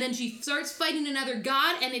 and then she starts fighting another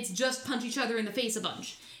god, and it's just punch each other in the face a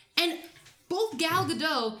bunch. And both Gal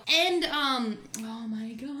Gadot and, oh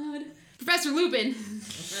my god, Professor Lupin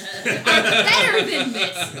are better than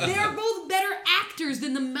this. They are both better actors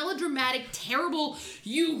than the melodramatic, terrible,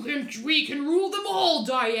 we can rule them all,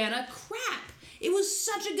 Diana crap. It was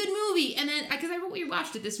such a good movie. And then, because I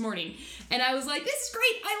watched it this morning, and I was like, this is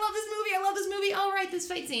great. I love this movie. All right, this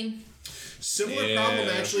fight scene. Similar problem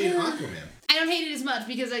actually in Aquaman. I don't hate it as much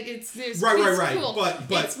because like it's right. Cool. But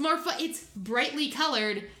it's more fun. It's brightly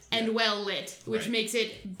colored and well lit, which makes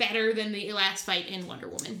it better than the last fight in Wonder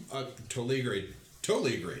Woman. Totally agreed.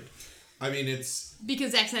 I mean, it's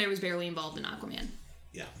because Zack Snyder was barely involved in Aquaman.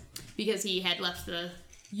 Yeah. Because he had left the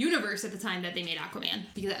universe at the time that they made Aquaman,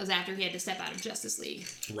 because that was after he had to step out of Justice League.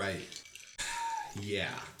 Right.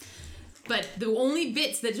 Yeah. But the only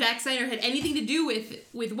bits that Zack Snyder had anything to do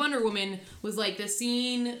with Wonder Woman was like the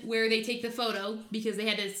scene where they take the photo, because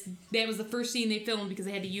that was the first scene they filmed because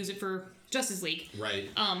they had to use it for Justice League. Right.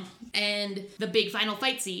 And the big final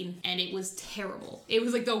fight scene, and it was terrible. It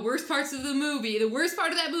was like the worst parts of the movie. The worst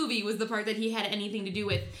part of that movie was the part that he had anything to do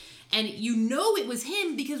with. And you know it was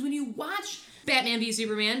him because when you watch Batman v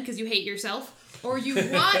Superman because you hate yourself, or you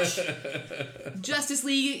watch Justice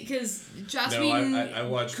League because Joss Whedon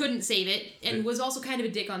I couldn't save it and was also kind of a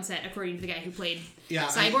dick on set, according to the guy who played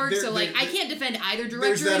Cyborg. I I can't defend either director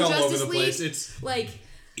there's that in all Justice over the League. place. It's like,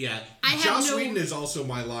 yeah. I have Joss no... Whedon is also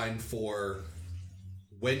my line for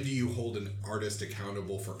when do you hold an artist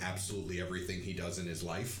accountable for absolutely everything he does in his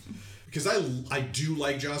life? Because I do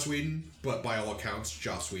like Joss Whedon, but by all accounts,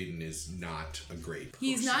 Joss Whedon is not a great person.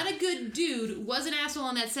 He's not a good dude, was an asshole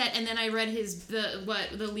on that set, and then I read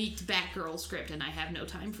the leaked Batgirl script, and I have no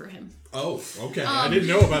time for him. Oh, okay. I didn't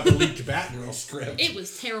know about the leaked Batgirl script. It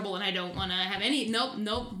was terrible, and I don't want to have any... Nope,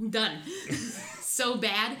 done. So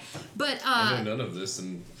bad. But, I know none of this,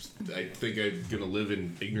 and I think I'm gonna live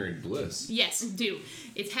in ignorant bliss. Yes, do.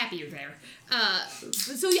 It's happier there.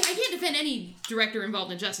 So yeah, I can't defend any director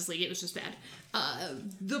involved in Justice League. It was just bad.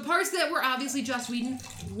 The parts that were obviously Joss Whedon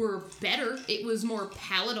were better. It was more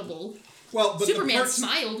palatable. Well, but Superman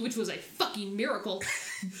smiled, which was a fucking miracle.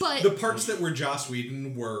 But the parts that were Joss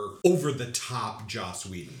Whedon were over the top Joss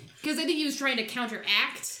Whedon. Because I think he was trying to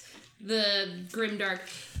counteract the grimdark.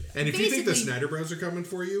 And if you think the Snyder Bros are coming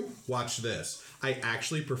for you, watch this. I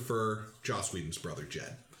actually prefer Joss Whedon's brother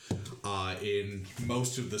Jed. In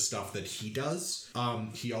most of the stuff that he does,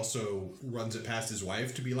 he also runs it past his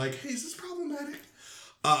wife to be like, hey, is this problematic?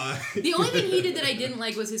 The only thing he did that I didn't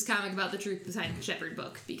like was his comic about the truth behind the Shepherd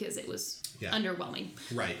book, because it was underwhelming.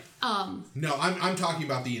 Right. No, I'm talking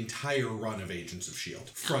about the entire run of Agents of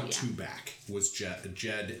S.H.I.E.L.D. Front to back was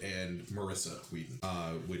Jed and Marissa Whedon.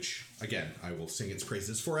 Which, again, I will sing its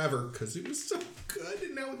praises forever because it was so good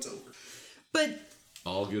and now it's over. But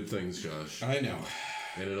All good things, Josh. I know.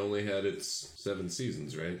 And it only had its 7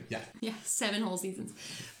 seasons, right? yeah, 7 whole seasons.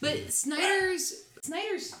 But Snyder's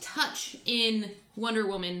touch in Wonder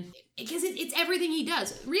Woman, because it's everything he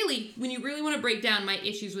does. Really, when you really want to break down my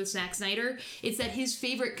issues with Zack Snyder, it's that his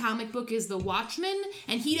favorite comic book is The Watchmen,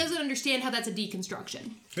 and he doesn't understand how that's a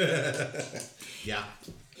deconstruction. Yeah.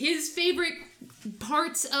 His favorite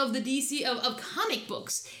parts of the DC of comic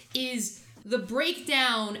books is the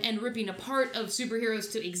breakdown and ripping apart of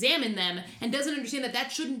superheroes to examine them, and doesn't understand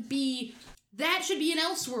that should be an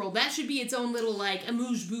Elseworld. That should be its own little, like,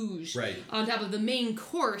 amuse-bouche on top of the main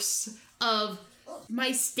course of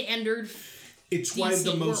my standard It's DC why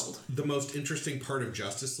world. the most interesting part of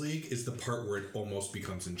Justice League is the part where it almost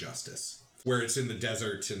becomes Injustice. Where it's in the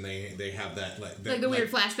desert and they have that weird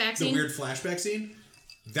flashback scene. The weird flashback scene.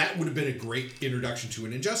 That would have been a great introduction to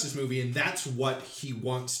an Injustice movie, and that's what he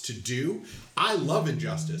wants to do. I love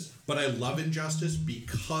Injustice, but I love Injustice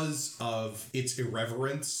because of its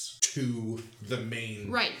irreverence to the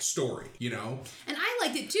main story, you know? And I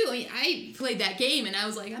liked it too. I mean, I played that game and I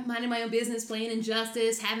was like, I'm minding my own business, playing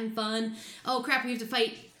Injustice, having fun. Oh crap, we have to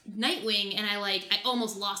fight Nightwing, and I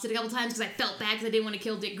almost lost it a couple times because I felt bad because I didn't want to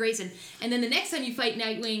kill Dick Grayson. And then the next time you fight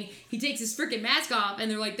Nightwing, he takes his freaking mask off, and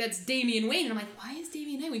they're like, that's Damian Wayne. And I'm like, why is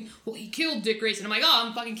Damian Nightwing? Well, he killed Dick Grayson. I'm like, oh,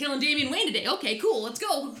 I'm fucking killing Damian Wayne today. Okay, cool, let's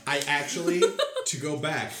go. I actually, to go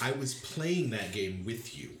back, I was playing that game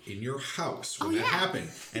with you in your house when that happened.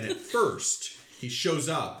 And at first, he shows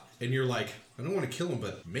up, and you're like, I don't want to kill him,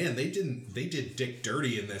 but man, they did Dick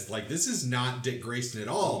dirty in this. Like, this is not Dick Grayson at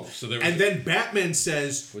all. And then Batman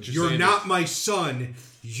says, you're not my son,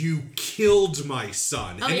 you killed my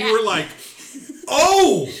son. And you were like,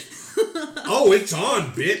 oh, it's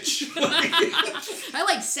on, bitch.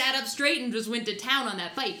 I sat up straight and just went to town on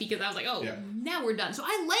that fight because I was like, now we're done. So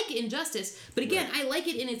I like Injustice, but again, I like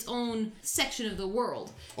it in its own section of the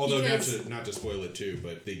world. Although not to spoil it too,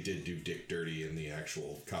 but they did do Dick dirty in the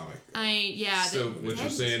actual comic. So what you're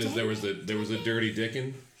saying is there was a dirty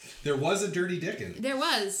dickin'? There was a dirty dickin'. There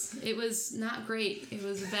was. It was not great. It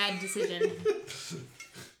was a bad decision.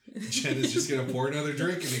 Jen is just gonna pour another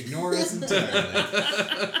drink and ignore us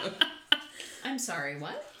entirely. I'm sorry,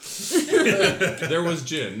 what? There was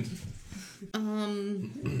gin. I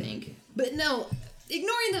think. But no,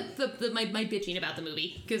 ignoring my bitching about the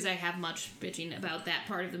movie, because I have much bitching about that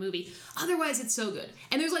part of the movie. Otherwise, it's so good.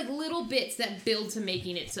 And there's little bits that build to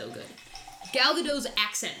making it so good. Gal Gadot's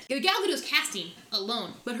accent. Gal Gadot's casting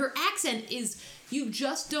alone. But her accent is, you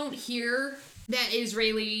just don't hear that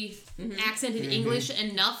Israeli accent in English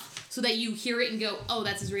enough so that you hear it and go, oh,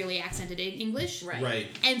 that's Israeli accented in English. Right.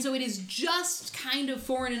 And so it is just kind of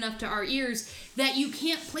foreign enough to our ears that you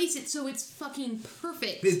can't place it, so it's fucking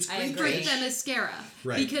perfect. It's for the mascara.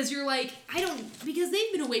 Right. Because you're like, because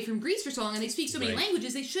they've been away from Greece for so long and they speak so many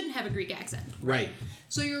languages, they shouldn't have a Greek accent. Right.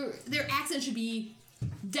 So their accent should be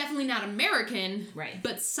definitely not American,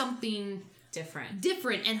 but something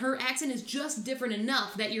different, and her accent is just different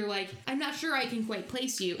enough that you're like, I'm not sure I can quite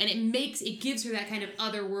place you, and it gives her that kind of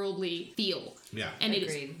otherworldly feel. Yeah. And it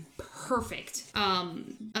is perfect.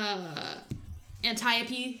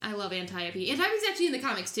 Antiope, I love Antiope. Antiope's actually in the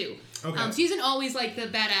comics too. Okay. She isn't always the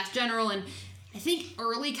badass general, and I think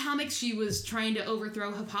early comics she was trying to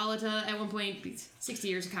overthrow Hippolyta at one point. 60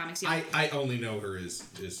 years of comics, yeah. I only know her as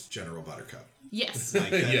General Buttercup. Yes.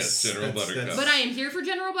 Yes, General Buttercup. But I am here for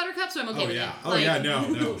General Buttercup, so I'm okay with it.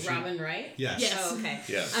 No. Robin Wright? Yes. Oh, okay.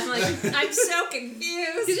 Yes. I'm I'm so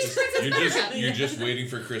confused. She's Princess Buttercup. You're just waiting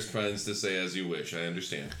for Chris Pines to say as you wish. I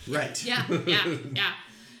understand. Right. Yeah.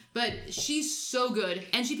 But she's so good.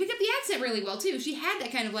 And she picked up the accent really well, too. She had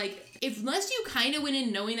that kind of unless you kind of went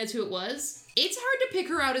in knowing that's who it was, it's hard to pick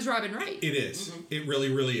her out as Robin Wright. It is. It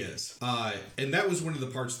really, really is. And that was one of the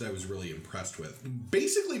parts that I was really impressed with.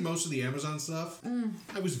 Basically, most of the Amazon stuff,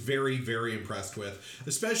 I was very, very impressed with.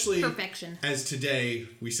 Especially perfection. As today,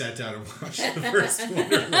 we sat down and watched the first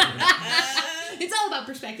Wonder Woman. It's all about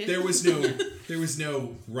perspective. There was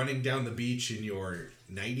no running down the beach in your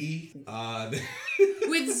 90.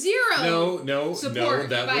 With zero support,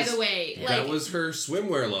 by the way. That was her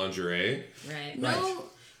swimwear lingerie. Right. No.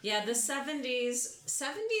 Yeah, the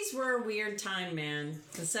 70s were a weird time, man.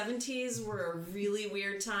 The 70s were a really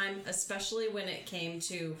weird time, especially when it came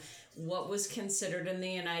to what was considered in the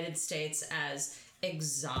United States as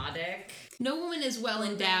exotic. No woman as well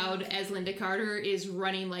endowed as Linda Carter is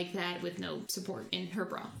running like that with no support in her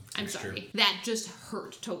bra. I'm sorry. true. That just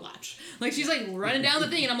hurt to watch. Like, she's like running down the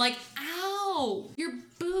thing, and I'm like, ow, your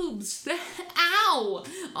boobs. Ow.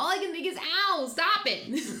 All I can think is, ow, stop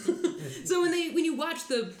it. So when you watch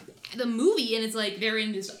the movie, and it's like they're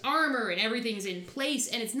in this armor and everything's in place,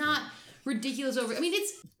 and it's not ridiculous over. I mean,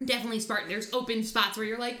 it's definitely Spartan. There's open spots where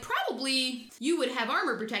you're like, probably you would have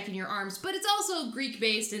armor protecting your arms, but it's also Greek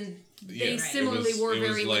based, and they similarly wore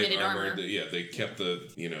very limited armor. They kept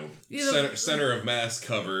the center of mass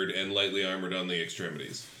covered and lightly armored on the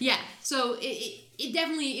extremities. Yeah, so it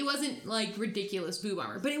definitely, it wasn't like ridiculous boob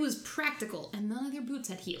armor, but it was practical, and none of their boots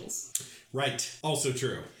had heels. Right. Also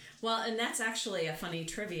true. Well, and that's actually a funny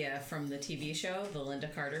trivia from the TV show, the Linda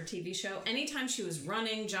Carter TV show. Anytime she was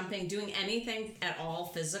running, jumping, doing anything at all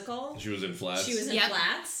physical, She was in flats. she was in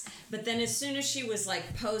flats. But then as soon as she was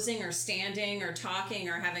like posing or standing or talking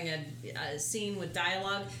or having a scene with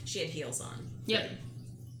dialogue, she had heels on. Yep.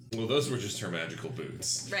 Well, those were just her magical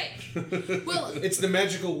boots. Right. Well, It's the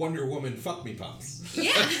magical Wonder Woman fuck me pumps.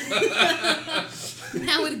 yeah.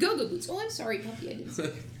 Now with go-go boots. Oh, I'm sorry, puppy, I didn't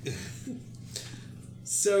say.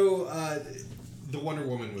 So, the Wonder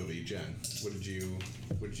Woman movie, Jen, what did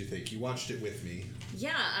you think? You watched it with me.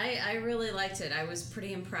 Yeah, I really liked it. I was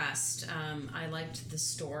pretty impressed. I liked the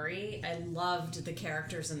story. I loved the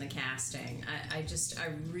characters and the casting. I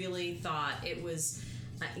really thought it was,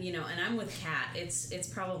 and I'm with Kat. It's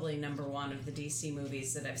probably number one of the DC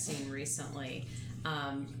movies that I've seen recently.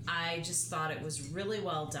 I just thought it was really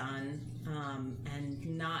well done,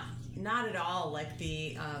 and not at all like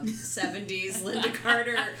the 70s Linda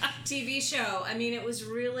Carter TV show. I mean, it was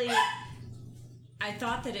really, I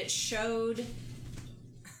thought that it showed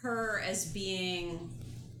her as being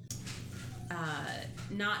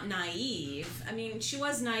not naive. I mean, she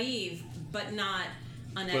was naive, but not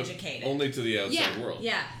uneducated. But only to the outside world.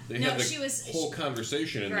 Yeah. They No, had the she was- whole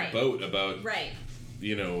conversation in Right. the boat about, Right.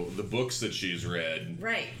 the books that she's read.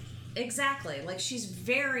 Right. Exactly. Like, she's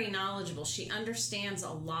very knowledgeable. She understands a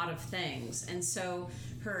lot of things. And so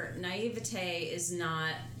her naivete is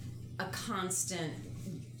not a constant,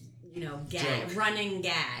 Joke. running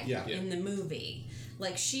gag Yeah. in the movie.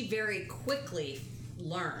 Like, she very quickly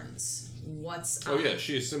learns what's Oh up. yeah,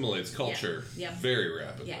 she assimilates culture Yep. very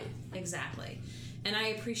rapidly. Yeah, exactly. And I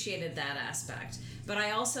appreciated that aspect. But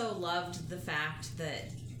I also loved the fact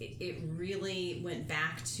that it really went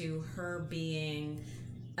back to her being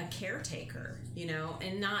a caretaker,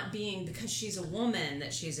 and not being because she's a woman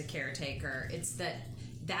that she's a caretaker. It's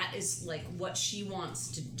that is like what she wants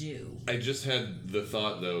to do. I just had the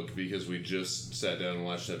thought though, because we just sat down and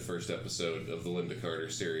watched that first episode of the Linda Carter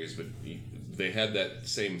series, but they had that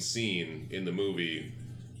same scene in the movie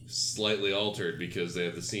slightly altered because they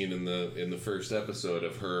had the scene in the first episode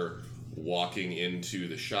of her walking into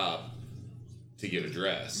the shop to get a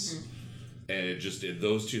dress. Mm-hmm. And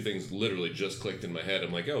those two things literally just clicked in my head.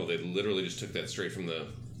 I'm like, oh, they literally just took that straight from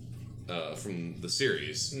the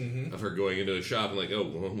series of her going into a shop and like, oh,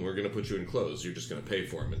 well, we're gonna put you in clothes. You're just gonna pay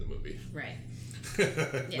for them in the movie. Right.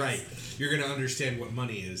 Right. You're going to understand what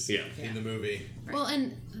money is Yeah. in the movie. Right. Well,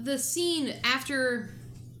 and the scene after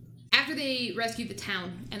they rescue the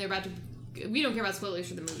town and they're about to, we don't care about spoilers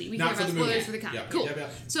for the movie. We Not care for about the movie. spoilers for the comic. Yeah. Cool. Yeah, yeah.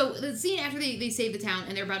 So the scene after they save the town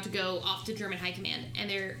and they're about to go off to German High Command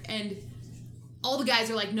and all the guys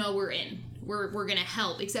are like, no, we're in. We're gonna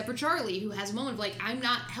help, except for Charlie, who has a moment of like, I'm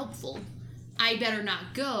not helpful. I better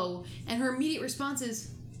not go. And her immediate response is,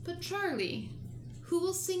 but Charlie, who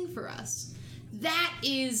will sing for us? That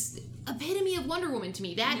is epitome of Wonder Woman to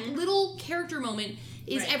me. That little character moment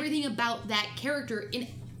is Right. everything about that character in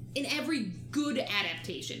every good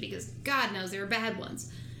adaptation, because God knows there are bad ones.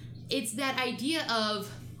 It's that idea of,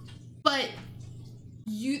 but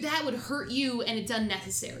that would hurt you and it's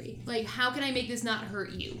unnecessary. Like, how can I make this not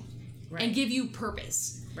hurt you? Right. And give you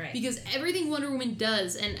purpose. Right. Because everything Wonder Woman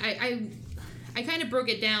does, and I kind of broke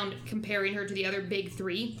it down comparing her to the other big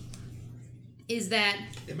three, is that,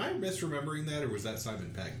 Am I misremembering that, or was that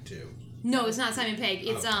Simon Pegg too? no, it's not Simon Pegg.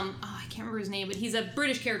 It's, Oh. I can't remember his name, but he's a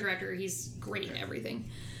British character actor. He's great in everything.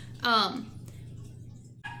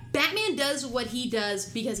 Batman does what he does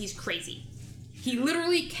because he's crazy. He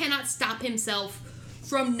literally cannot stop himself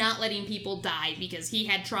from not letting people die because he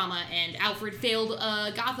had trauma, and Alfred failed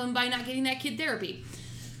Gotham by not getting that kid therapy.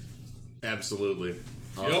 Absolutely.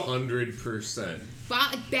 Yep. 100%.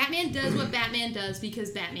 Batman does what Batman does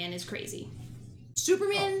because Batman is crazy.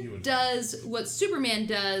 Superman does what Superman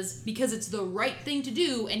does because it's the right thing to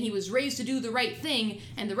do, and he was raised to do the right thing,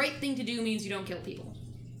 and the right thing to do means you don't kill people.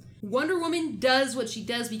 Wonder Woman does what she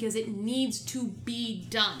does because it needs to be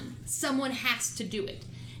done. Someone has to do it.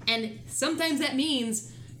 And sometimes that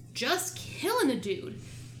means just killing a dude.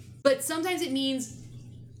 But sometimes it means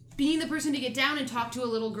being the person to get down and talk to a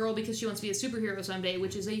little girl because she wants to be a superhero someday,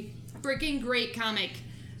 which is a freaking great comic.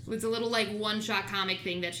 It's a little like one-shot comic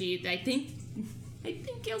thing that I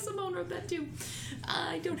think Gail Simone wrote that too.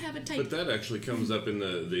 I don't have it typed. But that actually comes up in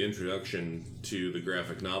the introduction to the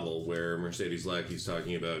graphic novel where Mercedes Lackey's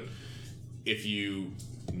talking about if you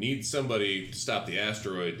need somebody to stop the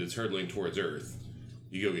asteroid that's hurtling towards Earth,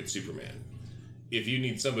 you go get Superman. If you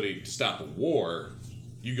need somebody to stop a war,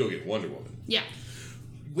 you go get Wonder Woman. Yeah.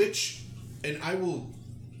 Which, and I will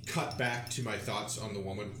cut back to my thoughts on the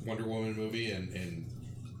Wonder Woman movie and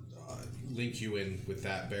link you in with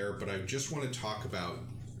that, Bear, but I just want to talk about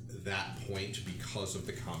that point because of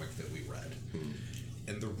the comic that we read.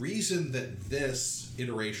 And the reason that this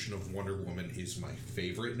iteration of Wonder Woman is my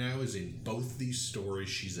favorite now is in both these stories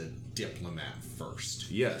she's a diplomat first.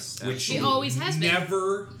 Yes. Which She you always has been.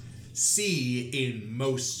 never see in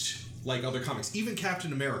most like other comics. Even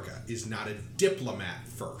Captain America is not a diplomat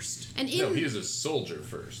first. And No, he is a soldier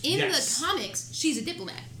first. in Yes. the comics, she's a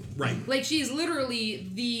diplomat. Right. Like, she's literally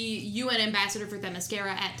the UN ambassador for Themyscira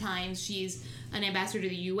at times. She's an ambassador to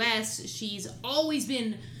the US. She's always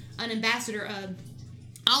been an ambassador,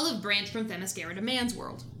 olive branch from Themyscira to man's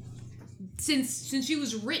world. Since she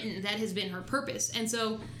was written, that has been her purpose. And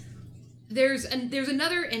so there's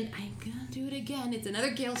another, and I'm gonna do it again, it's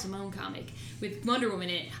another Gail Simone comic with Wonder Woman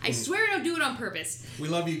in it. I swear I don't do it on purpose. We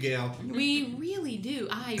love you, Gail. We really do.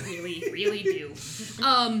 I really, really do.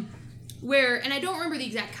 Where, and I don't remember the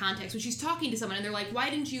exact context, but she's talking to someone and they're like,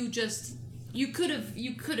 why didn't you just, you could have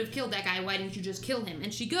killed that guy, why didn't you just kill him?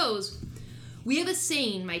 And she goes, we have a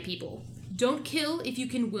saying, my people. Don't kill if you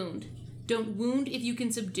can wound. Don't wound if you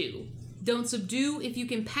can subdue. Don't subdue if you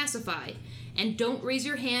can pacify. And don't raise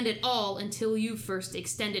your hand at all until you've first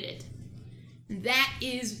extended it. That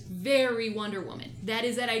is very Wonder Woman. That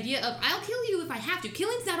is that idea of, I'll kill you if I have to.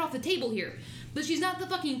 Killing's not off the table here. But she's not the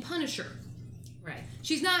fucking Punisher. Right.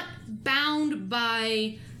 She's not bound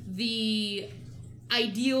by the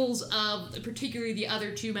ideals of particularly the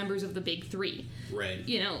other two members of the big three. Right.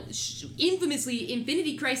 You know, infamously,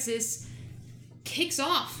 Infinity Crisis kicks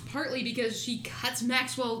off partly because she cuts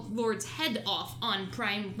Maxwell Lord's head off on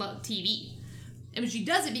Prime TV. And she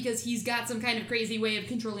does it because he's got some kind of crazy way of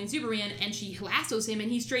controlling Superman, and she lassos him,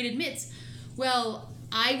 and he straight admits, well,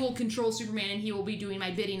 I will control Superman and he will be doing my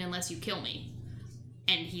bidding unless you kill me.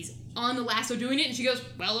 And he's on the lasso doing it, and she goes,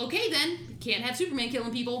 well, okay then, can't have Superman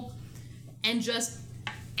killing people, and just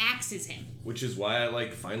axes him. Which is why I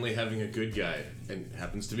like finally having a good guy, and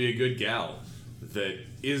happens to be a good gal, that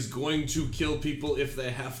is going to kill people if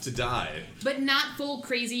they have to die. But not full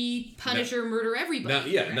crazy Punisher murder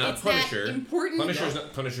everybody. Not it's Punisher. That important.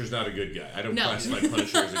 Punisher's not a good guy. I don't No. classify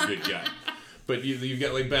Punisher as a good guy. But you've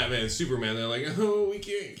got like Batman and Superman. They're like, oh, we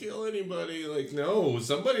can't kill anybody. Like, no,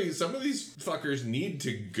 some of these fuckers need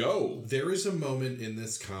to go. There is a moment in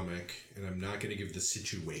this comic, and I'm not going to give the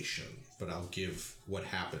situation, but I'll give what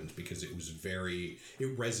happened because it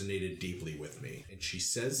resonated deeply with me. And she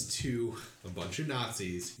says to a bunch of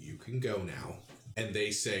Nazis, you can go now. And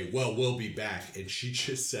they say, well, we'll be back. And she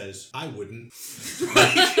just says, I wouldn't.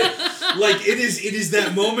 like it is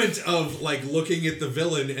that moment of like looking at the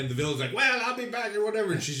villain, and the villain's like, well, I'll be back or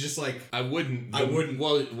whatever. And she's just like, I wouldn't. I wouldn't.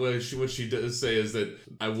 Well, what she does say is that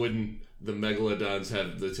I wouldn't. The megalodons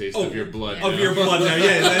have the taste of your blood. Of now. your blood now.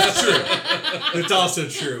 Yeah, that's true. That's also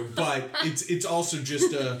true. But it's also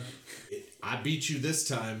just I beat you this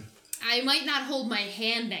time. I might not hold my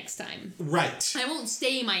hand next time. Right. I won't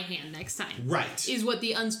stay my hand next time. Right. Is what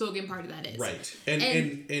the unspoken part of that is. Right.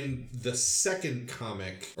 And the second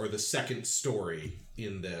comic, or the second story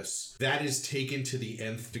in this, that is taken to the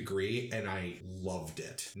nth degree, and I loved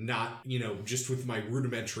it. Not, just with my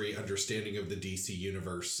rudimentary understanding of the DC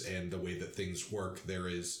universe and the way that things work, there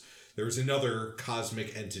is another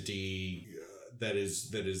cosmic entity that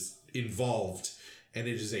is involved, and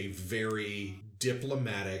it is a very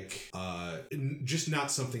diplomatic, just not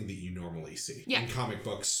something that you normally see in comic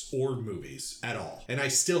books or movies at all. And I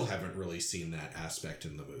still haven't really seen that aspect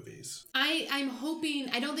in the movies. I'm hoping,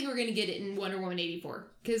 I don't think we're going to get it in Wonder Woman 84,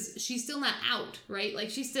 because she's still not out, right? Like,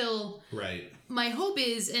 she's still... Right. My hope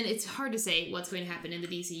is, and it's hard to say what's going to happen in the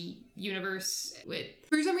DC universe with...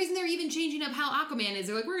 For some reason, they're even changing up how Aquaman is.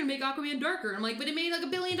 They're like, we're going to make Aquaman darker. I'm like, but it made like $1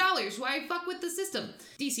 billion. Why fuck with the system?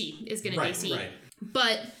 DC is going to DC. Right.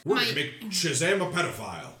 But We're going to make Shazam a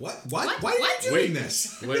pedophile. What? Why are you doing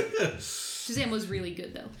this? Wait. Shazam was really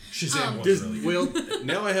good though. Shazam was really good. Well,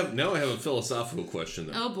 now I have a philosophical question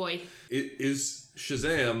though. Oh boy. Is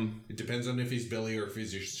Shazam? It depends on if he's Billy or if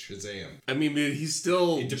he's Shazam. I mean, he's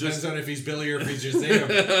still. It depends on if he's Billy or if he's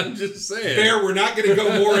Shazam. I'm just saying. Bear, we're not going to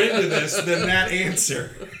go more into this than that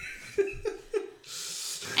answer.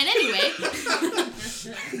 And anyway,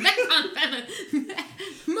 back on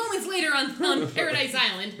moments later on Paradise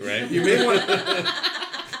Island. Right. You may want.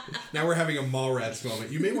 Now we're having a Mallrats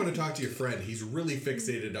moment. You may want to talk to your friend. He's really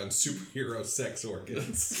fixated on superhero sex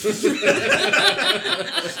organs.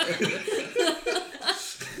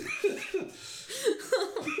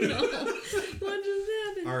 No. What just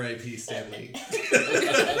happened? R.I.P. Stanley.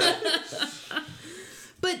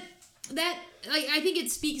 But that, I think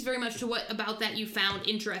it speaks very much to what about that you found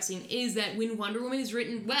interesting is that when Wonder Woman is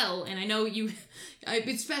written well, and I know you,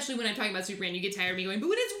 especially when I'm talking about Superman, you get tired of me going, but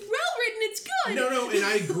when it's well written, it's good. No, and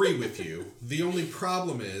I agree with you. The only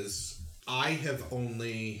problem is I have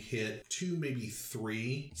only hit 2, maybe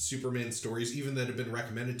 3 Superman stories, even that have been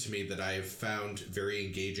recommended to me, that I have found very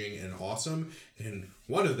engaging and awesome. And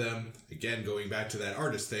one of them, again, going back to that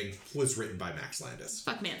artist thing, was written by Max Landis.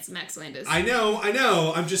 Fuck Max Landis. I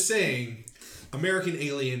know. I'm just saying, American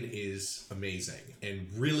Alien is amazing and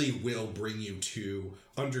really will bring you to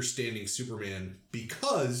understanding Superman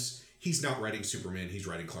because he's not writing Superman, he's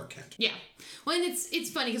writing Clark Kent. Yeah. Well, and it's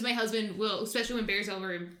funny because my husband will, especially when Bear's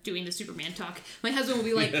over doing the Superman talk, my husband will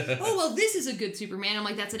be like, oh, well, this is a good Superman. I'm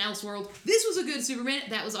like, that's an Elseworld. This was a good Superman.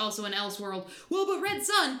 That was also an Elseworld. Well, but Red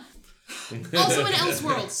Sun, also an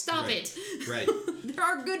Elseworld. Stop it. Right. There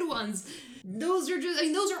are good ones. Those are just,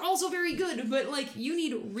 those are also very good, but like, you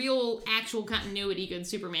need real, actual continuity good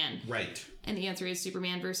Superman. Right. And the answer is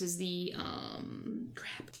Superman versus the,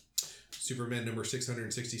 crap. Superman number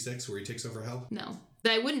 666, where he takes over hell? No.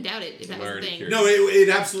 But I wouldn't doubt it if that was a already thing. curious. No, it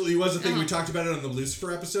absolutely was a thing. We talked about it on the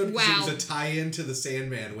Lucifer episode because Wow. it was a tie-in to the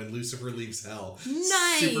Sandman when Lucifer leaves hell.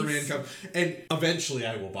 Nice. Superman comes, and eventually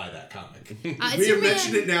I will buy that comic. We have Superman.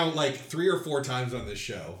 mentioned it now like 3 or 4 times on this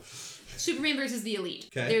show. Superman versus the Elite.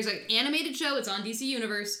 Okay. There's an animated show. It's on DC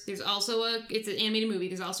Universe. There's also it's an animated movie.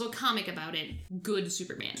 There's also a comic about it. Good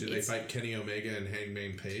Superman. Do they fight Kenny Omega and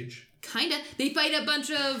Hangman Page? Kinda. They fight a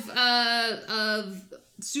bunch of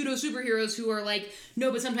pseudo superheroes who are like,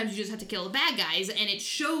 no, but sometimes you just have to kill the bad guys, and it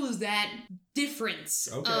shows that difference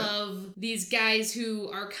of these guys who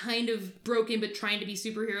are kind of broken but trying to be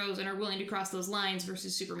superheroes and are willing to cross those lines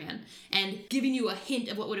versus Superman, and giving you a hint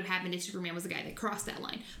of what would have happened if Superman was the guy that crossed that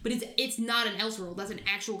line. But it's not an Elseworld. That's an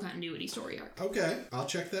actual continuity story arc. Okay, I'll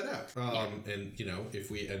check that out. And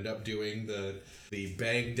if we end up doing the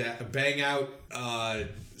bang out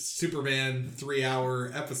Superman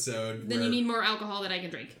 3-hour episode, Then you need more alcohol that I can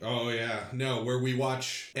drink. Oh yeah, no, where we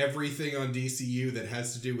watch everything on DCU that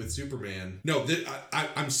has to do with Superman. No,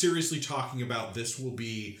 I'm seriously talking about this will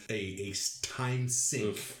be a time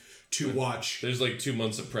sink to watch There's like 2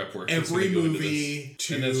 months of prep work. every that's gonna go into movie this.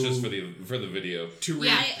 And that's just for the video. to read.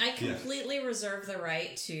 Yeah. I completely reserve the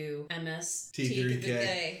right to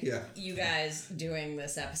T3K. Yeah. you guys doing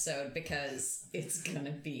this episode because it's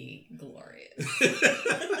gonna be glorious.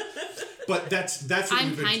 But that's what I'm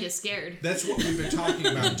we've been, kind of scared. that's what we've been talking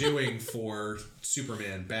about doing for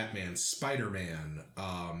Superman, Batman, Spider-Man,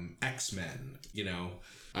 X-Men.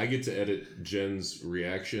 I get to edit Jen's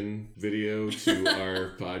reaction video to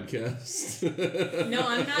our podcast. No,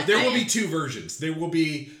 I'm not. There will be 2 versions. There will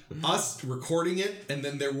be us recording it, and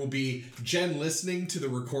then there will be Jen listening to the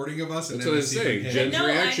recording of us. And That's then what I us was saying. even- Jen's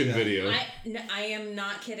reaction video. I am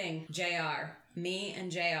not kidding. JR. Me and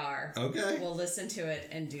JR Okay. will listen to it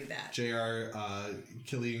and do that. JR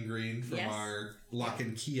Killian Green from Yes. our Lock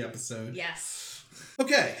and Key episode. Yes.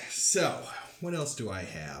 Okay, so what else do I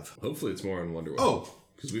have? Hopefully it's more on Wonder Woman. Oh,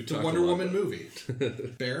 because we've the talked Wonder a lot Woman about movie.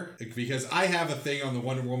 Bear? Because I have a thing on the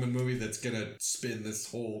Wonder Woman movie that's gonna spin this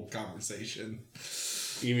whole conversation.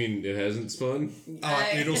 You mean it hasn't spun?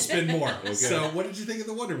 It'll spin more. So what did you think of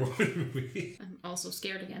the Wonder Woman movie? I'm also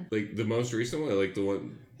scared again. Like the most recent one? Like the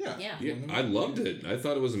one... Yeah. Yeah, I loved it. I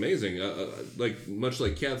thought it was amazing. Like much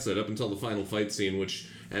like Kat said, up until the final fight scene,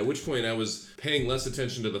 at which point I was paying less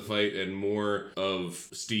attention to the fight and more of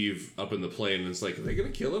Steve up in the plane. And it's like, are they gonna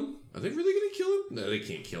kill him? Are they really gonna kill him? No, they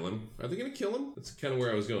can't kill him. Are they gonna kill him? That's kind of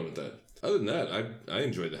where I was going with that. Other than that, I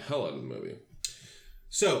enjoyed the hell out of the movie.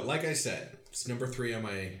 So, like I said, it's number 3 on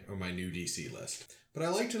my new DC list. But I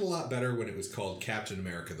liked it a lot better when it was called Captain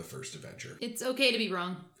America: The First Adventure. It's okay to be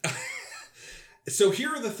wrong. So here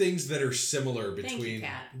are the things that are similar Thank you, between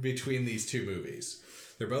Kat. between these 2 movies.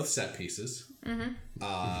 They're both set pieces.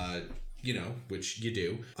 which you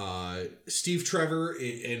do. Steve Trevor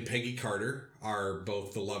and Peggy Carter are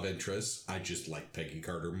both the love interests. I just like Peggy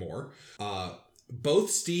Carter more. Both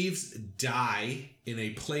Steves die in a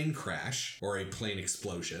plane crash or a plane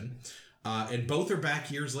explosion. And both are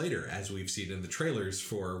back years later, as we've seen in the trailers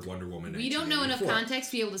for Wonder Woman. We don't know enough 1984.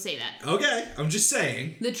 context to be able to say that. Okay, I'm just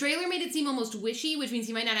saying. The trailer made it seem almost wishy, which means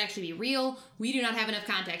he might not actually be real. We do not have enough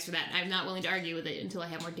context for that. I'm not willing to argue with it until I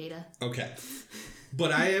have more data. Okay.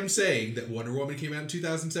 But I am saying that Wonder Woman came out in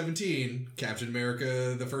 2017. Captain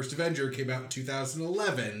America, the First Avenger, came out in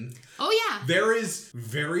 2011. Oh, yeah. There is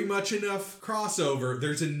very much enough crossover.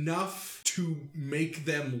 There's enough to make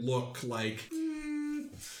them look like...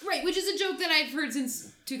 Right, which is a joke that I've heard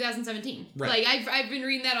since 2017. Right. Like, I've been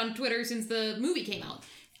reading that on Twitter since the movie came out.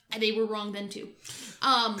 And they were wrong then, too.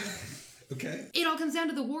 Okay. It all comes down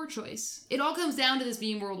to the war choice. It all comes down to this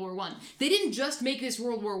being World War I. They didn't just make this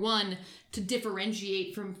World War I to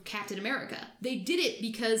differentiate from Captain America. They did it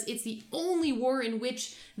because it's the only war in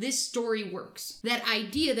which this story works. That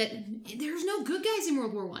idea that there's no good guys in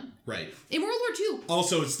World War I. Right. In World War II,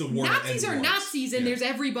 Also, it's the war that Nazis ends are wars. Nazis and Yeah. there's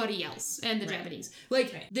everybody else and the Japanese.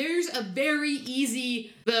 Like, Right. there's a very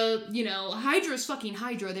easy, Hydra's fucking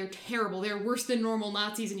Hydra. They're terrible. They're worse than normal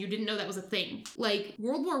Nazis and you didn't know that was a thing. Like,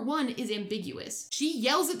 World War I is ambiguous. She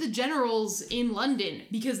yells at the generals in London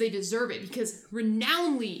because they deserve it. Because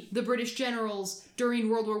renownedly, the British generals during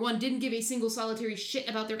World War I didn't give a single solitary shit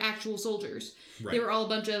about their actual soldiers. Right. They were all a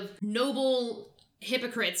bunch of noble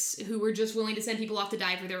hypocrites who were just willing to send people off to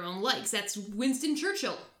die for their own likes. That's Winston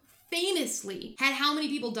Churchill. Famously had how many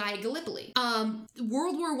people die at Gallipoli.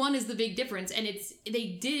 World War I is the big difference, and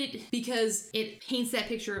they did it because it paints that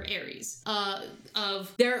picture of Ares.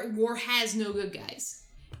 Of their war has no good guys.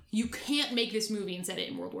 You can't make this movie and set it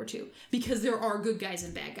in World War II because there are good guys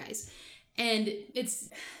and bad guys. And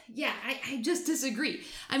I just disagree.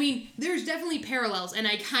 I mean, there's definitely parallels, and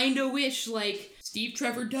I kind of wish, like, Steve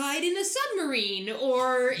Trevor died in a submarine,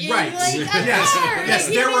 or in, Right. like, a Yes. car. Yes,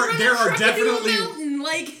 Like, there he are- run a there are truck into a definitely- mountain,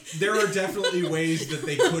 like... There are definitely ways that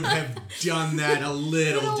they could have done that a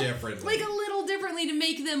little differently. Like, a little differently to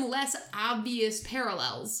make them less obvious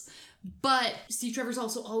parallels. But Steve Trevor's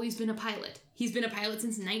also always been a pilot. He's been a pilot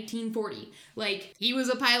since 1940. Like, he was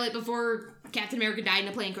a pilot before Captain America died in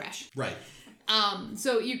a plane crash. Right.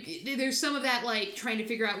 So there's some of that, like, trying to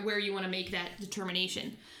figure out where you want to make that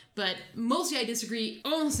determination. But mostly I disagree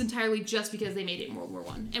almost entirely just because they made it in World War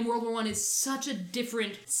I. And World War I is such a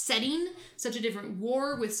different setting, such a different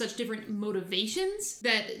war with such different motivations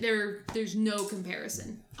that there's no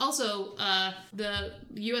comparison. Also, the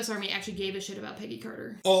U.S. Army actually gave a shit about Peggy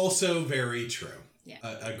Carter. Also very true. Yeah.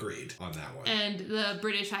 Agreed on that one. And the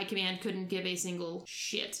British High Command couldn't give a single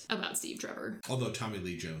shit about Steve Trevor. Although Tommy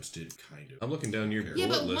Lee Jones did kind of. I'm looking down your Yeah,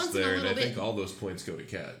 bullet but once list in a there, and I little think bit. all those points go to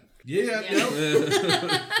Kat. Yeah,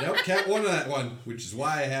 Yeah. Nope, Cat won that one, which is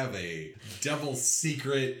why I have a double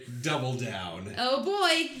secret double down. Oh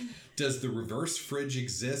boy! Does the reverse fridge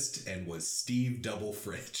exist, and was Steve double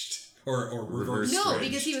fridged? Or reverse No, fridged?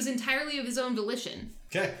 because he was entirely of his own volition.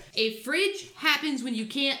 Okay. A fridge happens when you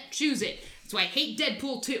can't choose it. That's why I hate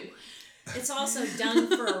Deadpool 2. It's also done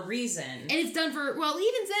for a reason. And it's done for, well,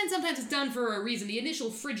 even then, sometimes it's done for a reason. The initial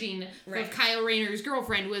fridging Right. of Kyle Rayner's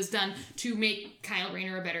girlfriend was done to make Kyle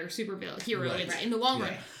Rayner a better supervillain hero Right. in the long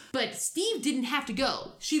run. Yeah. But Steve didn't have to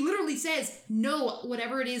go. She literally says, no,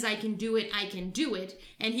 whatever it is, I can do it.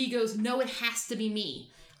 And he goes, no, it has to be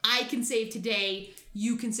me. I can save today.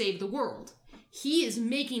 You can save the world. He is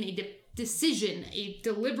making a decision, a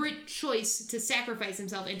deliberate choice to sacrifice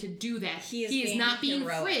himself and to do that. He is is being not being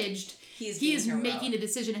heroic. fridged. He is He being is heroic. making a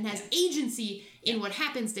decision and has agency in what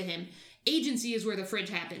happens to him. Agency is where the fridge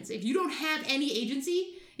happens. If you don't have any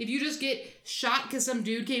agency, if you just get shot because some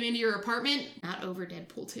dude came into your apartment, not over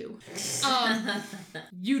Deadpool 2,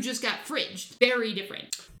 you just got fridged. Very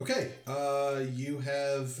different. Okay. You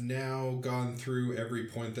have now gone through every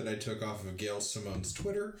point that I took off of Gail Simone's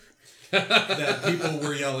Twitter that people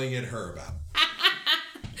were yelling at her about.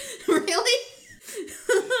 Really?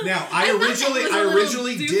 Now, I thought that was a little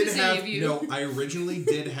originally did doozy have of you. no. I originally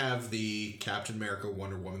did have the Captain America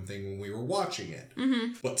Wonder Woman thing when we were watching it.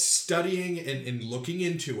 Mm-hmm. But studying and looking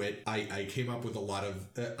into it, I came up with a lot of.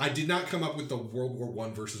 I did not come up with the World War I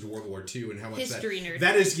versus World War II and how much History nerd.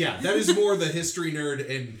 That is more the history nerd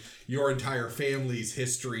and your entire family's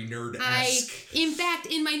history nerd-esque. In fact,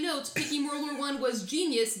 in my notes, picking World War I was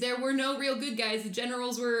genius. There were no real good guys. The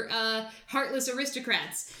generals were heartless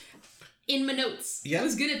aristocrats. In my notes. Yep. I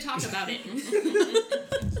was going to talk about it.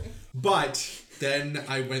 But then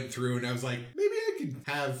I went through and I was like, maybe I could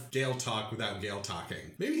have Gail talk without Gail talking.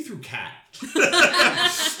 Maybe through Kat.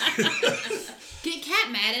 Kat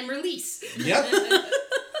that mad and release. Yep.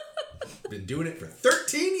 Been doing it for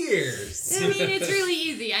 13 years. I mean, it's really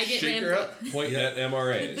easy. I get Shake my her info. up, point at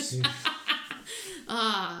MRAs.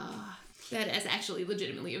 That is actually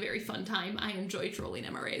legitimately a very fun time. I enjoy trolling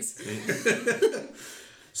MRAs.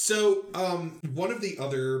 So, one of the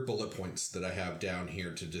other bullet points that I have down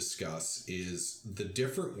here to discuss is the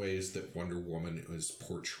different ways that Wonder Woman is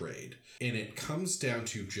portrayed. And it comes down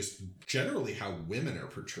to just generally how women are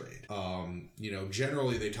portrayed.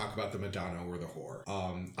 Generally they talk about the Madonna or the whore.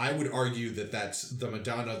 I would argue that that's the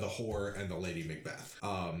Madonna, the whore, and the Lady Macbeth.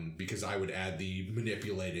 Because I would add the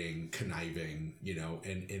manipulating, conniving,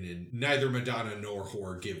 and neither Madonna nor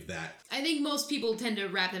whore give that. I think most people tend to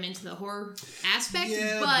wrap them into the horror aspect,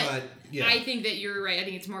 Yeah, but yeah. I think that you're right. I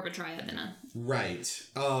think it's more of a triad than a... Right.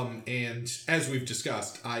 And as we've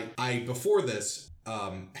discussed, I before this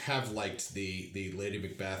have liked the Lady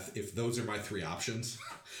Macbeth, if those are my three options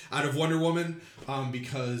out of Wonder Woman,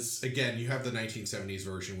 because again, you have the 1970s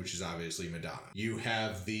version, which is obviously Madonna. You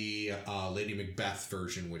have the Lady Macbeth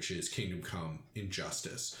version, which is Kingdom Come,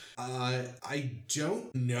 Injustice. I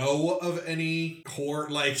don't know of any horror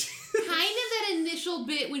kind of that initial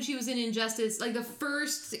bit when she was in Injustice, like the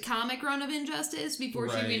first comic run of Injustice before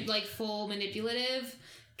she Right. went full manipulative,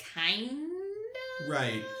 kind of.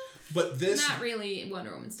 Right. But this Not really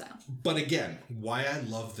Wonder Woman style. But again, why I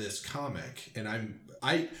love this comic, and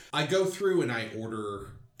I go through and I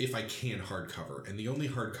order, if I can, hardcover, and the only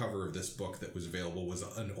hardcover of this book that was available was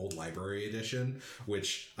an old library edition,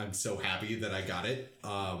 which I'm so happy that I got it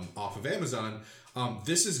off of Amazon.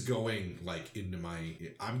 This is going into my...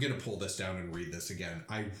 I'm going to pull this down and read this again.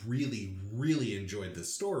 I really, really enjoyed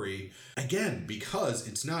this story. Again, because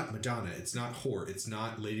it's not Madonna, it's not whore, it's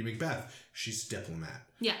not Lady Macbeth. She's a diplomat.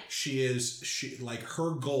 Yeah.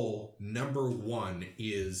 Her goal, number one,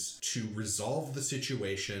 is to resolve the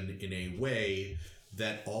situation in a way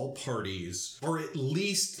that all parties, or at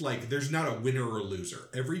least there's not a winner or loser.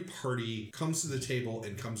 Every party comes to the table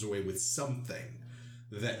and comes away with something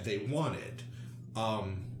that they wanted. Well,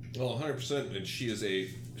 100%, and she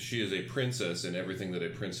is a princess in everything that a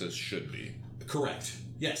princess should be. Correct.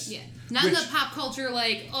 Yes. Yeah. Not in the pop culture,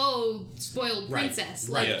 spoiled princess.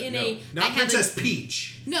 Not Princess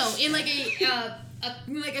Peach. No, in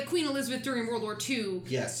a Queen Elizabeth during World War II.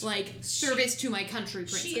 Yes. Service to my country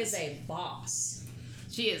princess. She is a boss.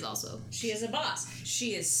 She is also. She is a boss.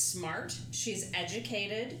 She is smart. She's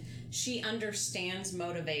educated. She understands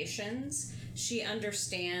motivations. She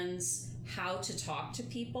understands how to talk to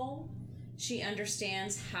people. She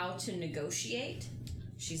understands how to negotiate.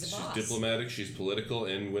 She's a boss. She's diplomatic, she's political,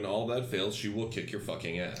 and when all that fails, she will kick your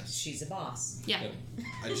fucking ass. She's a boss. Yeah.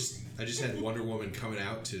 I just had Wonder Woman coming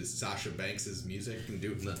out to Sasha Banks' music and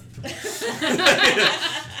doing the...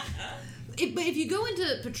 But if you go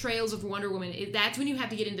into portrayals of Wonder Woman, that's when you have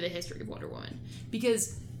to get into the history of Wonder Woman.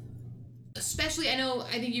 Because, especially, I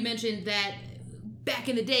think you mentioned that back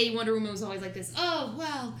in the day, Wonder Woman was always like this,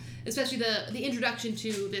 especially the introduction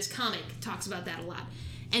to this comic talks about that a lot.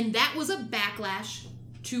 And that was a backlash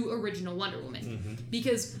to original Wonder Woman. Mm-hmm.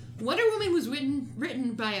 Because Wonder Woman was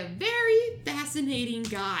written by a very fascinating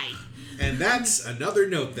guy. And that's another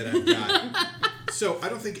note that I've got. So, I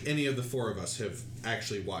don't think any of the four of us have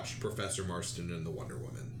actually watched Professor Marston and the Wonder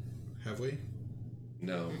Woman. Have we?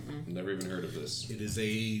 No, never even heard of this. It is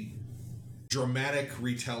a dramatic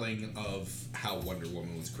retelling of how Wonder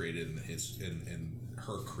Woman was created and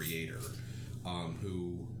her creator,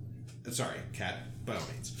 who... Sorry, Kat, by all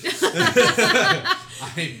means.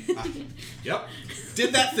 Yep,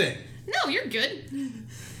 did that thing. No, you're good.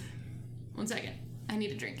 1 second. I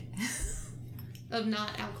need a drink. Of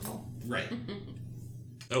not alcohol. Right.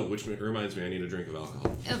 Oh, which reminds me, I need a drink of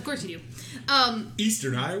alcohol. Of course you do.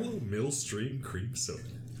 Eastern Iowa Millstream Cream Soda.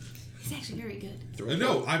 It's actually very good.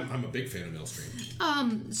 No, I'm a big fan of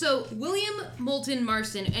Millstream. So William Moulton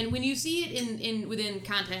Marston, and when you see it in within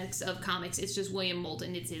context of comics, it's just William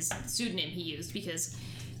Moulton. It's his pseudonym he used because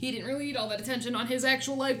he didn't really need all that attention on his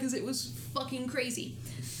actual life because it was fucking crazy.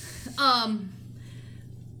 So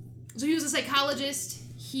he was a psychologist.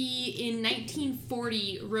 He, in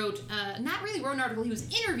 1940, wrote an article. He was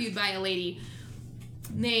interviewed by a lady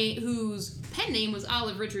whose pen name was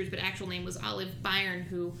Olive Richards, but actual name was Olive Byrne,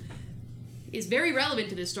 who is very relevant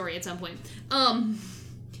to this story at some point. And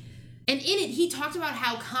in it, he talked about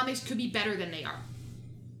how comics could be better than they are.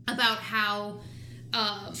 About how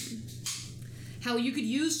you could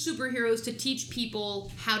use superheroes to teach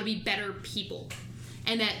people how to be better people.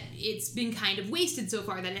 And that it's been kind of wasted so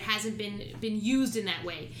far, that it hasn't been used in that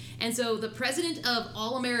way. And so the president of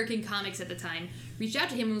All American Comics at the time reached out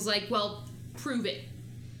to him and was like, well, prove it.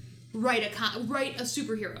 Write a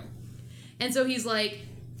superhero. And so he's like,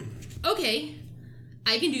 okay,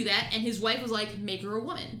 I can do that. And his wife was like, make her a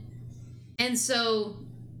woman. And so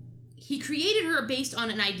he created her based on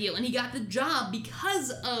an ideal, and he got the job because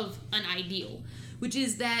of an ideal, which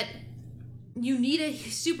is that you need a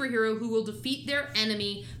superhero who will defeat their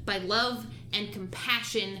enemy by love and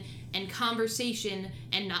compassion and conversation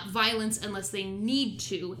and not violence unless they need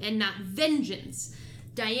to, and not vengeance.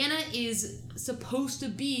 Diana is supposed to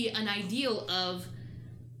be an ideal of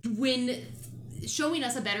showing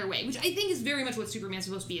us a better way, which I think is very much what Superman's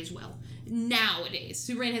supposed to be as well. Nowadays,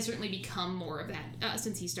 Superman has certainly become more of that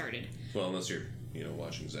since he started. Well, unless you're,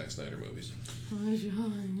 watching Zack Snyder movies.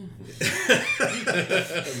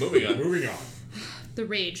 Moving on. The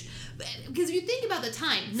rage. Because if you think about the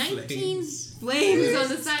time, 19 flames on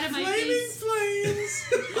the side of my face.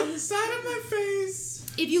 Flames on the side of my face.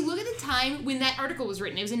 If you look at the time when that article was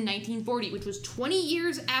written, it was in 1940, which was 20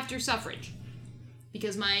 years after suffrage.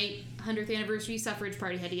 Because my 100th anniversary suffrage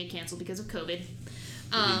party had to get canceled because of COVID.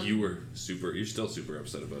 You're still super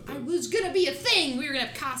upset about that. It was gonna be a thing. We were gonna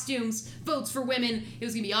have costumes, votes for women. It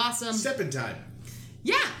was gonna be awesome. Step in time.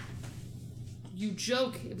 Yeah. You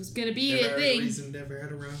joke. It was gonna be Never a had thing. reason, never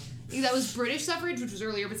had a round. That was British suffrage, which was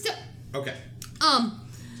earlier, but still. Okay. And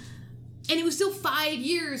it was still 5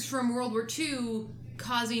 years from World War II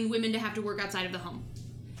causing women to have to work outside of the home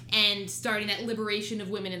and starting that liberation of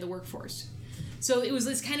women in the workforce. So it was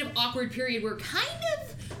this kind of awkward period where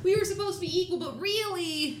we were supposed to be equal, but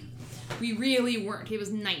really, we really weren't. It was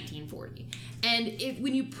 1940. And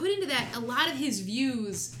when you put into that a lot of his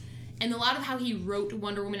views and a lot of how he wrote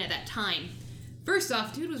Wonder Woman at that time, first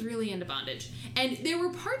off, dude was really into bondage. And there were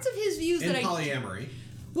parts of his views And polyamory.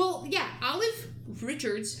 Well, yeah, Olive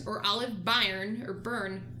Richards, or Olive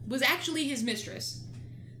Byrne, was actually his mistress.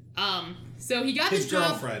 So he got His this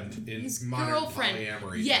job. girlfriend in His modern girlfriend.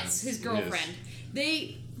 polyamory. Yes, terms. his girlfriend.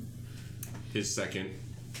 His second.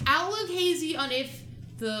 I'll look hazy on if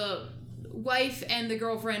the wife and the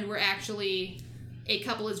girlfriend were actually a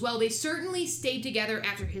couple as well. They certainly stayed together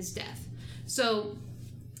after his death. So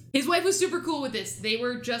his wife was super cool with this. They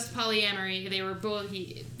were just polyamory. They were both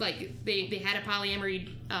they had a polyamory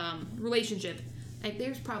relationship.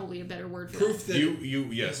 There's probably a better word for Proof that. that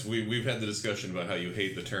Yes, we've had the discussion about how you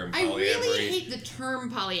hate the term I polyamory. really hate the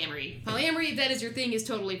term polyamory. Polyamory, if that is your thing, is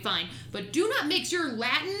totally fine. But do not mix your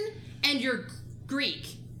Latin and your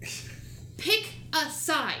Greek. Pick a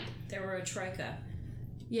side. There were a troika.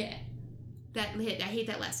 Yeah. I hate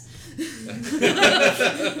that less.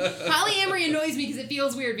 Polyamory annoys me because it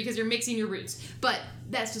feels weird because you're mixing your roots. But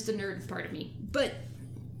that's just a nerd part of me. But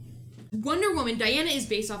Wonder Woman, Diana is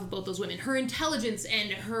based off of both those women. Her intelligence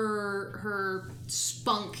and her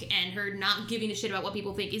spunk and her not giving a shit about what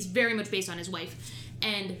people think is very much based on his wife.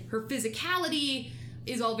 And her physicality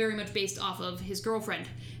is all very much based off of his girlfriend.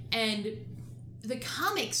 And the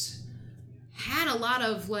comics had a lot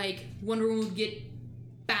of, Wonder Woman would get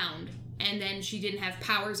bound, and then she didn't have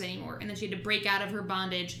powers anymore, and then she had to break out of her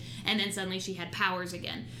bondage, and then suddenly she had powers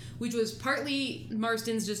again, which was partly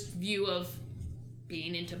Marston's just view of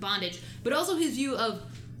being into bondage, but also his view of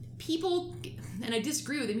people, and I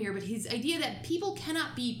disagree with him here, but his idea that people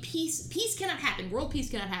cannot be peace cannot happen, world peace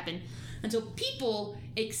cannot happen, until people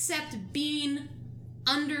accept being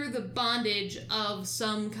under the bondage of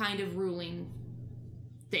some kind of ruling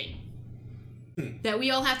thing. That we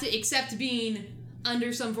all have to accept being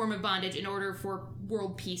under some form of bondage in order for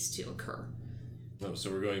world peace to occur. Oh, so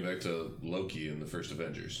we're going back to Loki in the first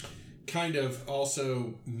Avengers. kind of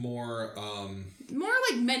also more More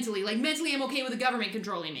mentally I'm okay with the government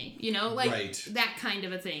controlling me, Right. that kind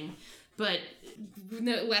of a thing, but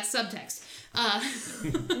no, less subtext.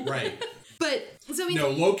 right. But so No,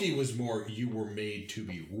 Loki was more you were made to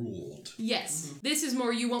be ruled yes, this is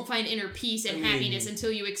more you won't find inner peace and happiness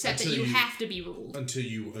until you accept that you have to be ruled. until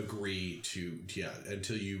you agree to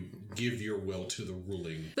until you give your will to the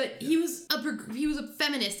ruling. But he was a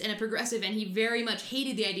feminist and a progressive, and he very much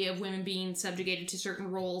hated the idea of women being subjugated to certain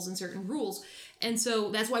roles and certain rules. And so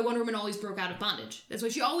that's why Wonder Woman always broke out of bondage. That's why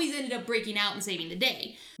she always ended up breaking out and saving the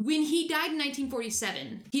day. When he died in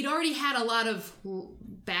 1947, he'd already had a lot of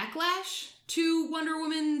backlash to Wonder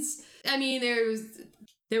Woman's... I mean, there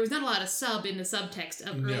was not a lot of sub in the subtext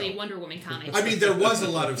of early Wonder Woman comics. I mean, there was a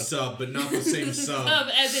lot of sub, but not the same sub. Sub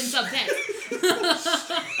as in subtext.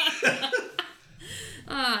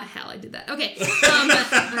 Hell, I did that. Okay.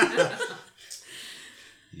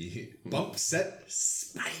 Bump, set,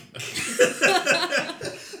 spike.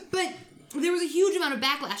 But there was a huge amount of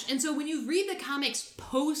backlash. And so when you read the comics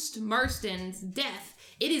post Marston's death,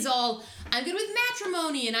 It is all, I'm good with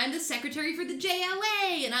matrimony, and I'm the secretary for the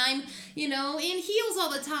JLA, and I'm, in heels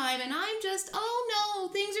all the time, and I'm just, oh no,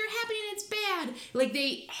 things are happening, it's bad. Like,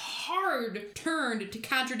 they hard turned to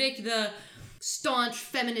contradict the staunch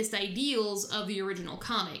feminist ideals of the original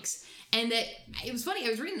comics. And that, it was funny, I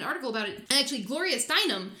was reading an article about it, and actually Gloria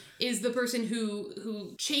Steinem is the person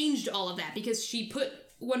who changed all of that, because she put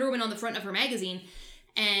Wonder Woman on the front of her magazine,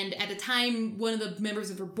 and at the time, one of the members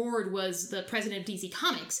of her board was the president of DC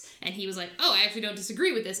Comics, and he was like, oh, I actually don't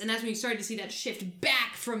disagree with this, and that's when you started to see that shift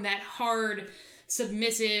back from that hard,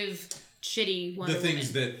 submissive, shitty Wonder Woman. The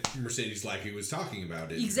things that Mercedes Lackey was talking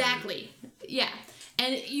about. Exactly. Yeah.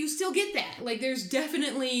 And you still get that. Like, there's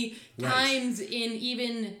definitely times in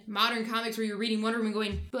even modern comics where you're reading Wonder Woman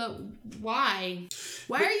going, but why?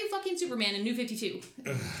 Why are you fucking Superman in New 52?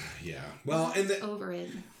 Yeah. Well, and over it.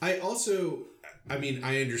 I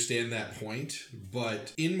understand that point,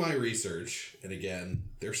 but in my research, and again,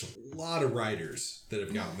 there's a lot of writers that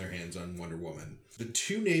have gotten their hands on Wonder Woman. The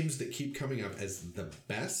two names that keep coming up as the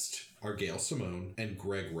best are Gail Simone and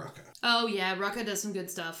Greg Rucka. Oh yeah, Rucka does some good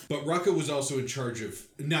stuff. But Rucka was also in charge of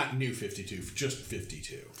not New 52, just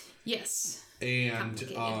 52. Yes. And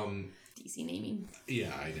DC naming.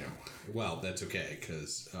 Yeah, I know. Well, that's okay,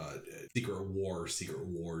 because Secret Wars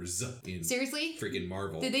in seriously freaking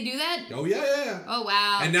Marvel. Did they do that? Oh yeah. Oh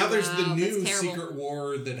wow. And now there's the new That's terrible. Secret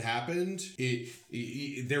War that happened.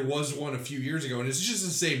 There was one a few years ago, and it's just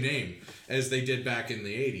the same name as they did back in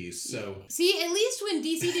the 80s. So see, at least when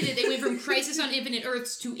DC did it, they went from Crisis on Infinite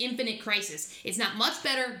Earths to Infinite Crisis. It's not much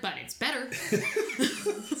better, but it's better.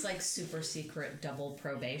 It's like super secret double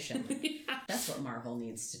probation. Yeah. That's what Marvel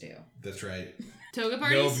needs to do. that's right. Toga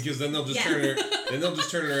parties? No, because then they'll just turn it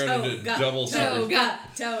around into double separate.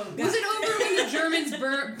 Toga. Was it over when the Germans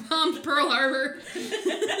bombed Pearl Harbor?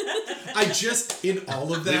 In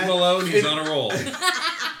all of that, Leave him alone, he's on a roll.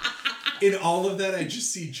 In all of that, I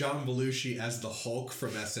just see John Belushi as the Hulk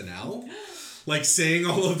from SNL, like saying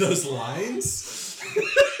all of those lines.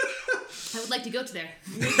 I would like to go to there.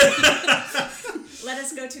 Let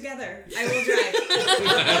us go together. I will drive.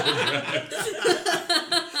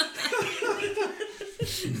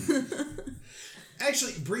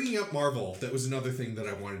 Actually, bringing up Marvel, that was another thing that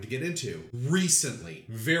I wanted to get into. Recently,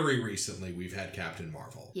 very recently, we've had Captain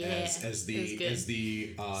Marvel as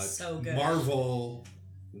the so good. Marvel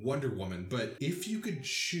Wonder Woman. But if you could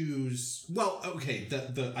choose, well, okay,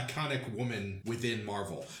 the iconic woman within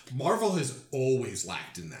Marvel has always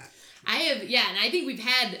lacked in that. And I think we've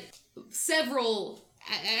had several.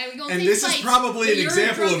 And this is probably an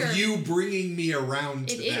example of you bringing me around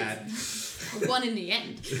to that. One in the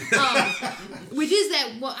end, which is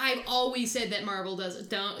that what I've always said that Marvel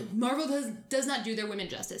does not do their women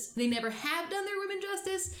justice. They never have done their women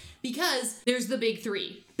justice because there's the big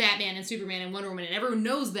three: Batman and Superman and Wonder Woman, and everyone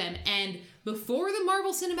knows them. And before the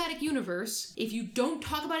Marvel Cinematic Universe, if you don't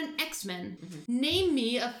talk about an X-Men, name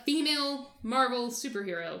me a female Marvel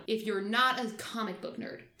superhero if you're not a comic book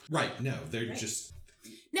nerd. Right? No, they're just.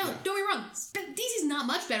 No, don't get me wrong. DC's not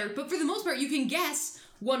much better, but for the most part, you can guess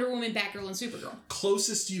Wonder Woman, Batgirl, and Supergirl.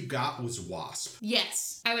 Closest you got was Wasp.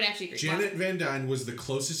 Yes, I would actually agree. Janet Van Dyne was the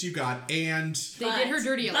closest you got, and they did her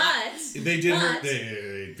dirty a lot.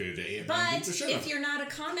 But if you're not a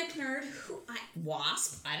comic nerd,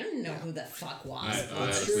 Wasp? I don't know who the fuck Wasp. I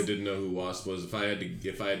honestly didn't know who Wasp was. If I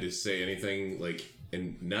had to say anything, like,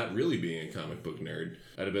 and not really being a comic book nerd,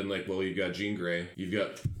 I'd have been like, well, you've got Jean Grey,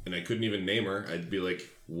 and I couldn't even name her. I'd be like,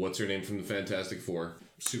 what's her name from the Fantastic Four?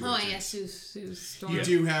 Super oh, yeah, Sue Storm. You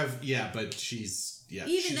do have, but she's,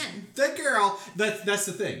 Even then. The girl. That's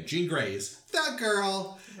the thing. Jean Grey is the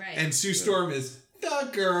girl. Right. And Sue Storm is the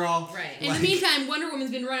girl. Right. In the meantime, Wonder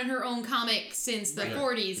Woman's been running her own comic since the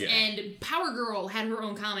 40s, Yeah. and Power Girl had her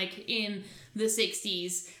own comic in the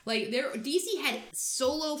 60s. Like, DC had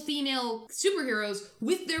solo female superheroes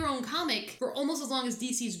with their own comic for almost as long as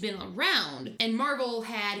DC's been around, and Marvel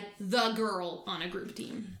had the girl on a group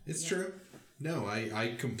team. It's true. No,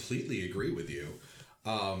 I completely agree with you.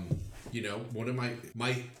 One of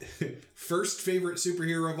my first favorite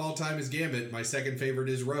superhero of all time is Gambit. My second favorite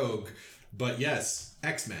is Rogue. But yes,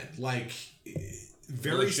 X-Men. Like,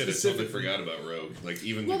 very shit, specific. I totally forgot about Rogue. Like,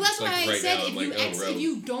 even Well, that's like why I right said now, if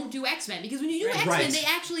you don't do X-Men, because when you do X-Men, Right. they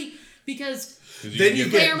actually, because Then you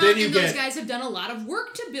Paramount get and those guys have done a lot of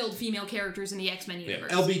work to build female characters in the X-Men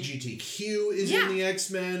universe. LGBTQ is in the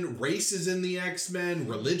X-Men, race is in the X-Men,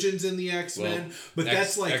 religion's in the X-Men, but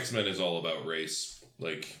that's like X-Men is all about race.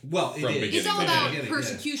 Like, well, it is. It's all From the about beginning,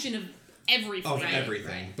 persecution of everything. Of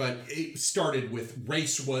everything. But it started with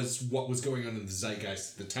race was what was going on in the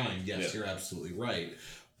zeitgeist at the time. Yes, you're absolutely right.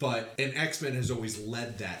 and X-Men has always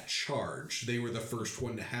led that charge. They were the first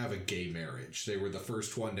one to have a gay marriage. They were the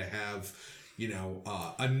first one to have,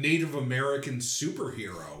 a Native American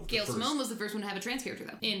superhero. Gail Simone was the first one to have a trans character,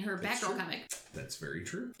 though, in her Batgirl comic. That's very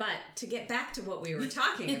true. But to get back to what we were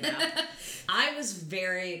talking about, I was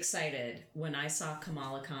very excited when I saw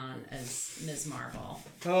Kamala Khan as Ms. Marvel.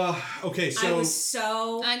 Okay, so I was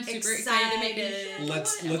so I'm super excited to make it.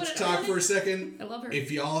 let's talk for a second. I love her.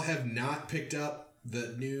 If y'all have not picked up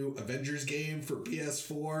the new Avengers game for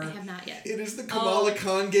PS4, I have not yet. It is the Kamala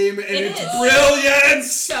Khan game, and it's is. brilliant.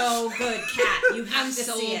 So good, Kat. You have to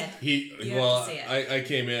sold. see it. You have to see it. I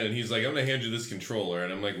came in and he's like, I'm gonna hand you this controller,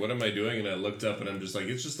 and I'm like, what am I doing? And I looked up and I'm just like,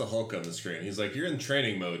 it's just the Hulk on the screen. He's like, you're in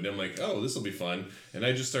training mode, and I'm like, oh, this will be fun. And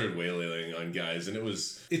I just started waylaying on guys, and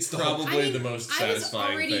it's the probably the most satisfying I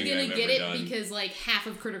was already thing gonna I've get ever it done. because like half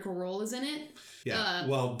of Critical Role is in it. Yeah,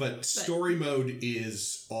 but story mode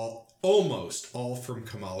is almost all from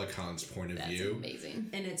Kamala Khan's point of That's view. amazing.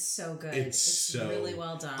 And it's so good. It's so really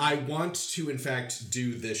well done. I want to, in fact,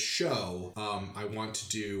 do this show. I want to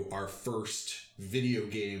do our first video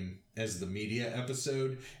game as the media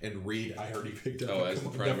episode and read. I already picked up as the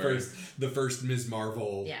primary. the first Ms.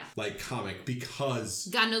 Marvel Yeah. comic because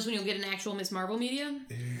God knows when you'll get an actual Miss Marvel media.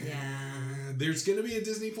 Yeah. there's gonna be a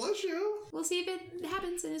Disney Plus show. We'll see if it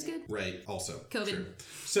happens and is good. Right. Also COVID. true.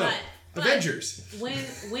 So But Avengers.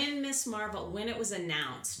 when Miss Marvel, when it was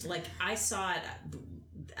announced, like I saw it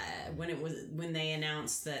when they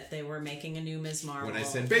announced that they were making a new Ms. Marvel. When I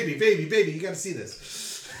said, baby, you gotta see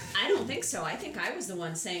this. I don't think so. I think I was the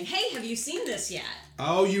one saying, hey, have you seen this yet?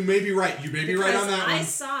 Oh, you may be right. You may be right on that one. I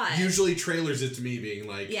saw it. Usually trailers, it's me being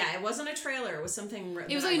like, Yeah, it wasn't a trailer. It was something.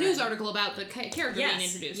 It was like a news article about the character being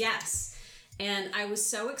introduced. Yes. And I was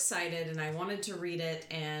so excited and I wanted to read it,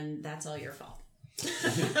 and that's all your fault.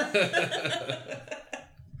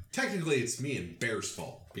 technically it's me and Bear's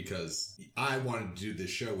fault because I wanted to do this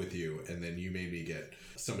show with you and then you made me get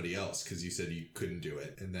somebody else because you said you couldn't do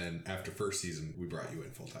it. And then after first season, we brought you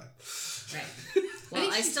in full time. Right.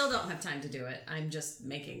 Well, I still don't have time to do it. I'm just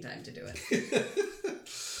making time to do it.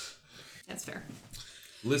 That's fair.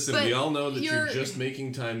 Listen, But we all know that you're you're- just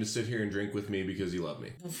making time to sit here and drink with me because you love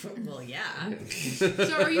me. Well, yeah.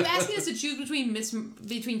 So are you asking us to choose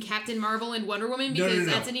between Captain Marvel and Wonder Woman? No, Because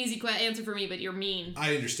no. that's an easy answer for me, but you're mean.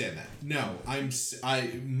 I understand that. No,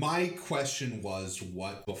 my question was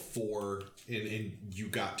what before, and you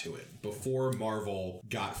got to it, before Marvel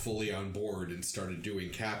got fully on board and started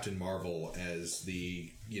doing Captain Marvel as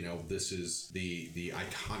the, this is the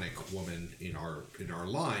iconic woman in our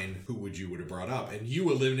line, who would have brought up? And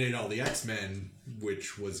you eliminated all the X-Men,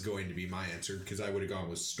 which was going to be my answer, because I would have gone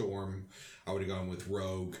with Storm, I would have gone with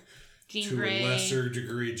Rogue, Jean to Grey. a lesser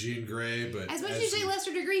degree Jean Grey, but As much as you say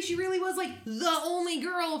lesser degree, she really was like the only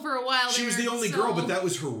girl for a while. she was there, the only so- girl, but that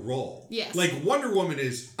was her role. Yes. Like Wonder Woman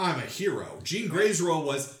is, I'm a hero. Jean Grey's role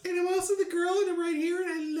was, and I'm also the girl, and I'm right here,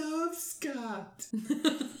 and I love Scott. I'm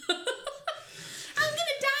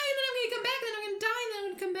gonna die and then I'm gonna come back, and then I'm gonna die and then I'm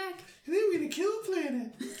gonna come back. And then we're gonna kill a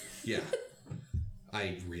planet. Yeah.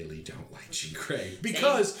 I really don't like Jean Grey.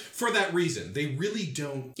 Because, for that reason, they really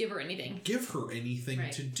don't Give her anything. give her anything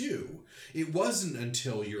Right. to do. It wasn't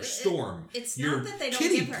until your Storm, It's your not that they don't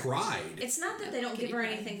Kitty give her Pryde, It's not that they don't give Kitty her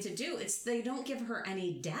Pryde. anything to do. It's they don't give her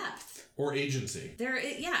any depth. or Agency. I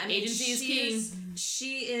mean, Agency is she king.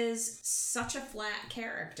 She is such a flat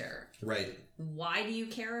character. Right. Why do you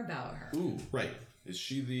care about her? Ooh. Right. Is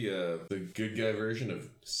she the good guy version of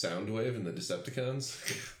Soundwave in the Decepticons?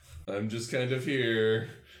 I'm just kind of here.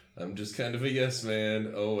 I'm just kind of a yes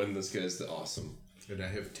man. Oh, and this guy's the awesome. And I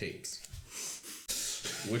have takes.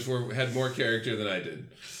 Which had more character than I did.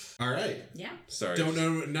 All right. Yeah. Sorry. Don't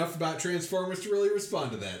know enough about Transformers to really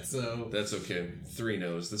respond to that, so... That's okay. 3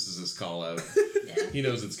 knows. This is his call out. Yeah. He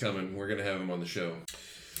knows it's coming. We're going to have him on the show.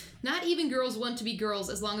 Not even girls want to be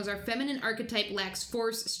girls as long as our feminine archetype lacks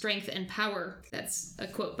force, strength, and power. That's a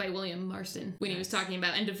quote by William Marston when he was talking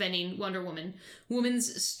about and defending Wonder Woman.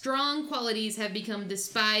 Women's strong qualities have become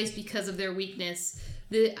despised because of their weakness.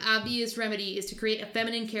 The obvious remedy is to create a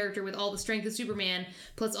feminine character with all the strength of Superman,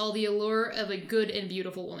 plus all the allure of a good and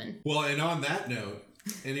beautiful woman. Well, and on that note,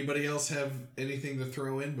 anybody else have anything to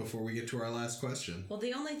throw in before we get to our last question? Well,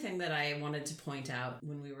 the only thing that I wanted to point out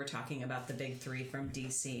when we were talking about the big three from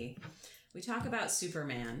DC, we talk about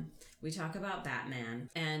Superman, we talk about Batman,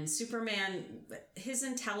 and Superman, his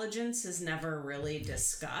intelligence is never really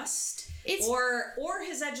discussed, or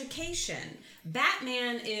his education.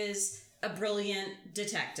 Batman is a brilliant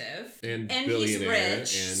detective And he's billionaire,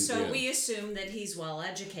 rich, and- so yeah. we assume that he's well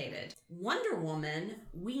educated. Wonder Woman,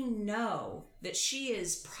 we know that she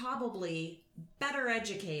is probably better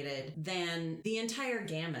educated than the entire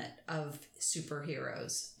gamut of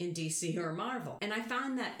superheroes in DC or Marvel. And I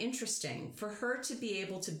found that interesting. For her to be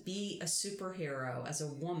able to be a superhero as a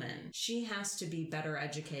woman, she has to be better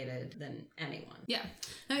educated than anyone. Yeah.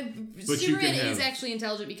 But you Superman can is have- actually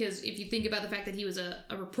intelligent because if you think about the fact that he was a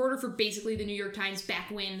reporter for basically the New York Times back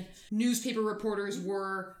when newspaper reporters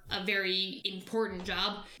were a very important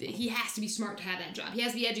job, he has to be smart to have that job. He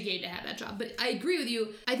has to be educated to have that job. But I agree with you.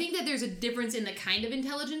 I think that there's a difference in the kind of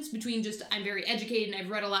intelligence between just I'm very educated and I've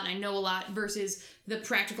read a lot and I know a lot versus the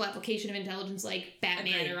practical application of intelligence like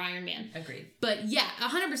Batman Agreed. or Iron Man. Agreed. But yeah,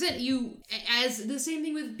 100%. You, as the same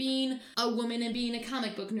thing with being a woman and being a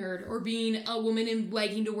comic book nerd, or being a woman and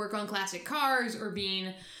liking to work on classic cars, or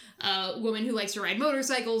being a woman who likes to ride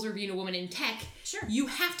motorcycles, or being a woman in tech. Sure. You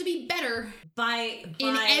have to be better By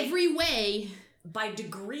in every way, by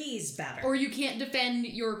degrees better. or you can't defend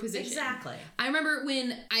your position. Exactly. I remember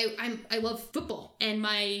when I love football, and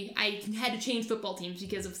I had to change football teams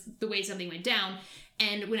because of the way something went down.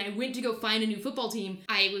 And when I went to go find a new football team,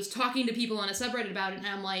 I was talking to people on a subreddit about it, and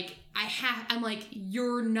I'm like,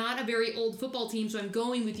 you're not a very old football team, so I'm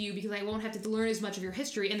going with you because I won't have to learn as much of your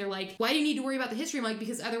history. And they're like, why do you need to worry about the history? I'm like,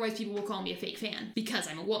 because otherwise people will call me a fake fan because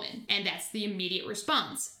I'm a woman. And that's the immediate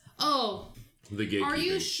response. Oh, The gatekeeping. are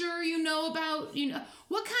you sure you know about,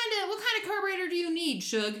 what kind of carburetor do you need,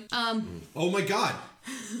 Shug? Oh my God,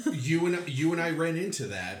 you and I ran into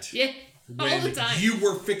that. Yeah, all When the time. you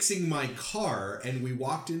were fixing my car and we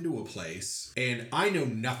walked into a place and I know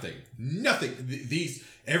nothing. These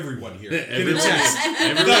everyone here can attest.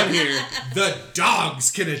 Everyone here. The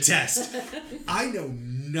dogs can attest. I know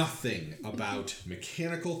nothing about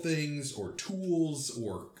mechanical things or tools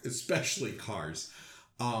or especially cars.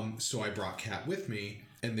 So I brought Kat with me,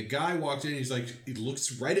 and the guy walked in, he's like, he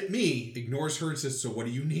looks right at me, ignores her and says, so what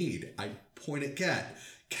do you need? I point at Kat.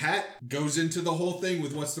 Kat goes into the whole thing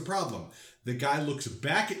with what's the problem. The guy looks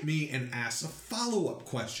back at me and asks a follow-up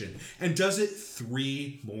question and does it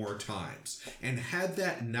 3 more times. And had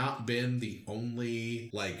that not been the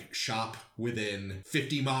only shop within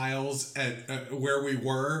 50 miles at where we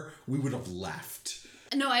were, we would have left.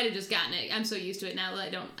 No, I'd have just gotten it. I'm so used to it now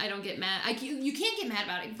that I don't get mad. You can't get mad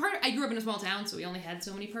about it. I grew up in a small town, so we only had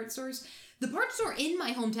so many parts stores. The parts store in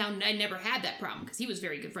my hometown, I never had that problem because he was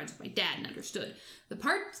very good friends with my dad and understood.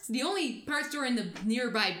 The only parts store in the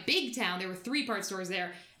nearby big town, there were 3 parts stores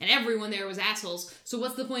there, and everyone there was assholes. So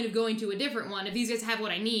what's the point of going to a different one? If these guys have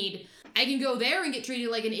what I need, I can go there and get treated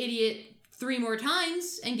like an idiot 3 more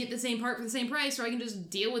times and get the same part for the same price, or I can just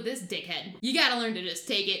deal with this dickhead. You gotta learn to just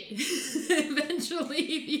take it. Eventually,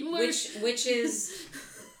 if you learn. Which is,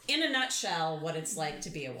 in a nutshell, what it's like to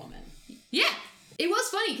be a woman. Yeah. It was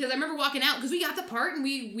funny because I remember walking out because we got the part and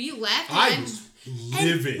we left. I And was and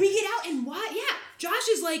livid. we get out and what? Yeah. Josh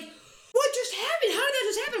is like, what just happened? How did that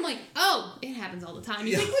just happen? I'm like, oh, it happens all the time.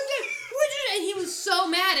 He's like, what did? And he was so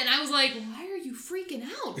mad, and I was like, why are you freaking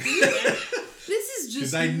out, dude? This is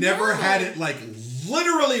just Because I never normal. had it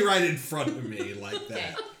literally right in front of me like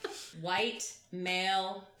that. Okay. White,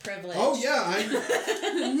 male, privilege. Oh yeah,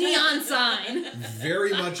 I Neon sign.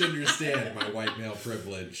 very much understand my white male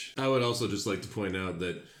privilege. I would also just like to point out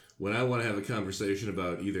that when I want to have a conversation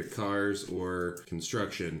about either cars or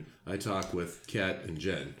construction, I talk with Kat and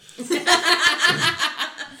Jen.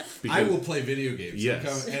 I will play video games.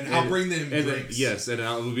 Yes, and I'll bring them drinks. Yes, and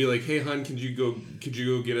I'll be like, "Hey, hun, could you go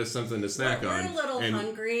get us something to snack We're on?" a little And-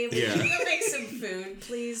 hungry. Would yeah. you go make some food,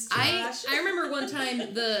 please, Josh? I remember one time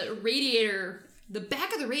the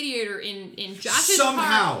back of the radiator in Josh's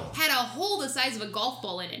Somehow. car had a hole the size of a golf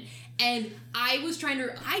ball in it. And I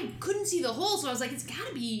couldn't see the hole, so I was like, it's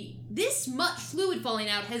gotta be, this much fluid falling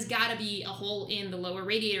out has gotta be a hole in the lower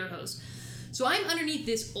radiator hose. So I'm underneath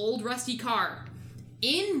this old rusty car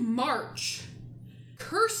in March,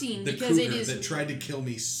 cursing The because it cougar is that tried to kill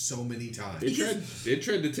me so many times. It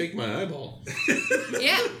tried to take my eyeball.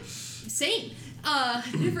 yeah, same.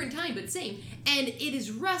 Different time, but same. And it is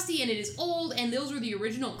rusty and it is old, and those were the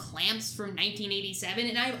original clamps from 1987.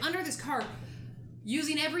 And I'm under this car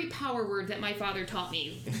using every power word that my father taught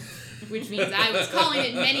me, which means I was calling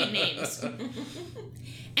it many names.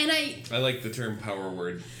 And I like the term power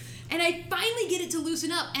word. And I finally get it to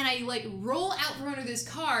loosen up, and I roll out from under this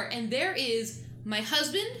car, and there is my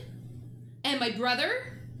husband and my brother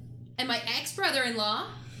and my ex-brother-in-law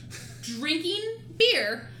drinking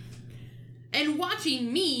beer and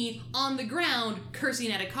watching me on the ground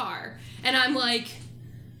cursing at a car. And I'm like,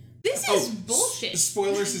 this is bullshit.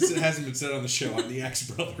 Spoiler, since it hasn't been said on the show, I'm the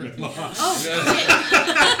ex-brother-in-law. Oh,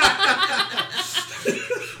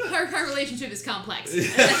 shit. Our relationship is complex.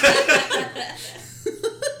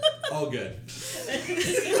 All good.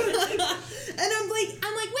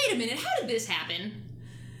 wait a minute, how did this happen?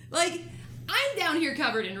 Like, I'm down here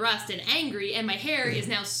covered in rust and angry, and my hair is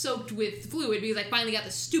now soaked with fluid because I finally got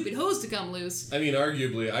the stupid hose to come loose. I mean,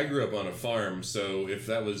 arguably, I grew up on a farm, so if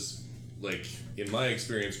that was, like, in my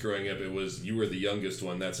experience growing up, it was you were the youngest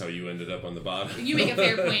one, that's how you ended up on the bottom. You make a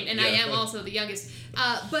fair point, and I Yeah. am also the youngest.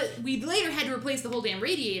 But we later had to replace the whole damn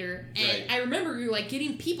radiator, and Right. I remember we were, like,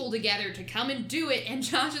 getting people together to come and do it, and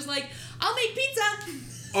Josh was like, I'll make pizza!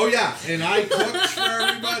 Oh yeah, and I cooked for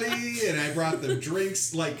everybody, and I brought them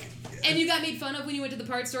drinks. Like, And you got made fun of when you went to the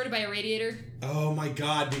parts store to buy a radiator? oh my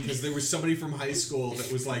god, because there was somebody from high school that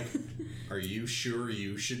was like, "Are you sure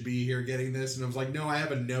you should be here getting this?" And I was like, "No, I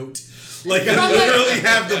have a note. Like, I literally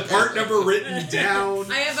have the part number written down."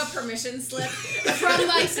 I have a permission slip. From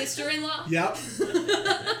my sister-in-law? Yep.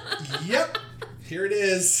 Yep. Here it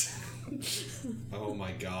is. Oh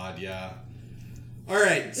my god, yeah. All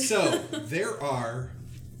right, so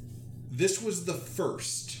this was the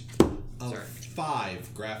first of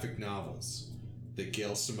 5 graphic novels that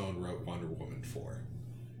Gail Simone wrote Wonder Woman for.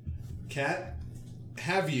 Kat,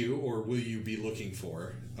 have you, or will you be looking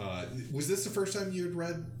for, was this the first time you had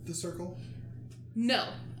read The Circle? No.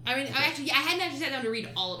 I mean, I hadn't actually sat down to read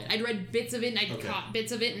all of it. I'd read bits of it, and I'd caught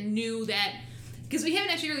bits of it, and knew that... Because we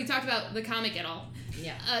haven't actually really talked about the comic at all.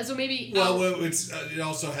 Yeah. So maybe... Well, it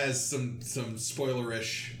also has some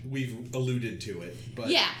spoilerish. We've alluded to it, but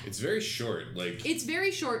yeah. It's very short, like, It's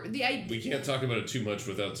very short. we can't talk about it too much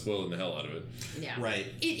without spoiling the hell out of it. Yeah. right.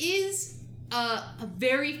 It is a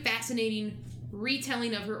very fascinating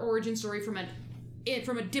retelling of her origin story from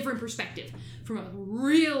a different perspective, from a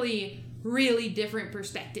really, really different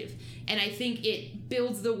perspective, and I think it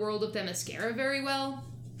builds the world of Themyscira very well.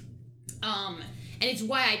 And it's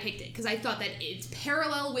why I picked it, because I thought that its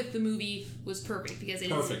parallel with the movie was perfect, because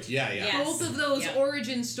it is Perfect. Yeah. Yeah. both of those Yep.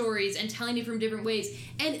 origin stories and telling it from different ways.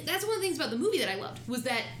 And that's one of the things about the movie that I loved, was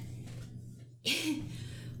that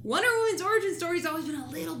Wonder Woman's origin story's always been a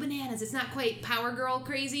little bananas. It's not quite Power Girl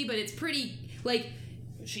crazy, but it's pretty, like,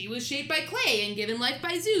 she was shaped by clay and given life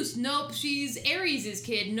by Zeus. Nope, she's Ares'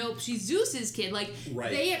 kid. Nope, she's Zeus's kid. Like,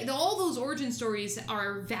 Right. all those origin stories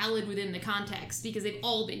are valid within the context because they've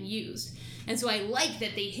all been used. And so I like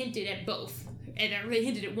that they hinted at both. And they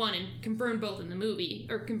hinted at one and confirmed both in the movie,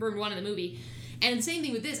 or confirmed one in the movie. And the same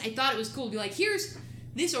thing with this. I thought it was cool to be like, here's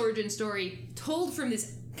this origin story told from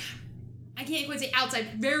this, I can't quite say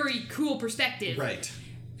outside, very cool perspective. Right.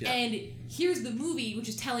 Yeah. And here's the movie, which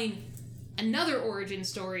is telling another origin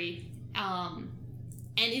story. And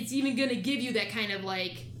it's even going to give you that kind of,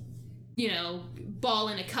 like, you know, ball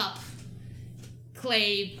in a cup,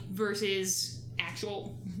 clay versus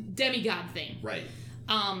actual demigod thing. Right.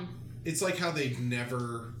 It's like how they've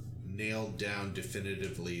never nailed down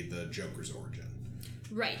definitively the Joker's origin.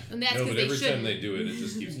 Right. And that's No, because but they every shouldn't. time they do it, it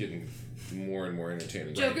just keeps getting more and more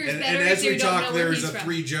entertaining. Joker's And better as if you we don't know talk, where there's he's a from.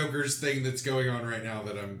 3 Jokers thing that's going on right now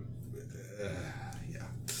that I'm... yeah.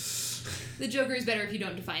 The Joker is better if you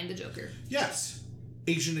don't define the Joker. Yes.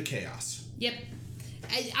 Agent of Chaos. Yep.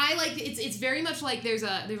 I like it's very much like there's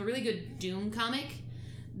a really good Doom comic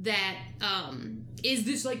that is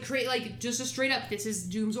this like just a straight up, this is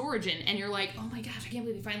Doom's origin, and you're like, oh my gosh, I can't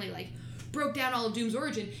believe they finally like broke down all of Doom's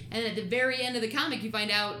origin, and then at the very end of the comic you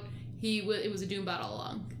find out it was a Doombot all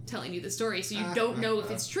along telling you the story, so you don't know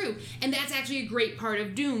if it's true. And that's actually a great part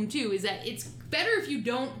of Doom too, is that it's better if you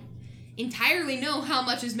don't entirely know how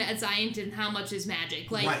much is mad science and how much is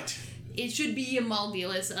magic. Like, Right. it should be a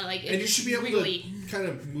Malleolus, And you should be able really to kind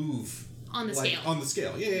of move... on the like, scale. On the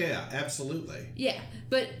scale. Yeah, absolutely. Yeah,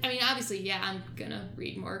 but I mean, obviously, yeah, I'm gonna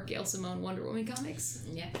read more Gail Simone Wonder Woman comics.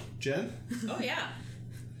 Yeah. Jen? Oh yeah.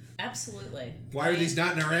 Absolutely. Why are these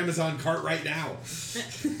not in our Amazon cart right now?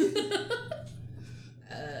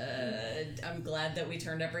 I'm glad that we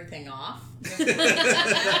turned everything off.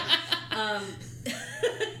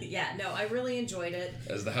 Yeah, no, I really enjoyed it.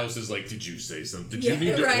 As the house is like, did you say something? Did Yeah, you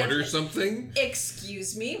need to right. order something?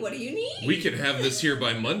 Excuse me, what do you need? We can have this here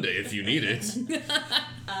by Monday if you need it.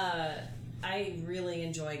 I really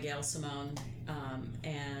enjoy Gail Simone,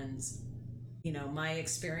 and you know, my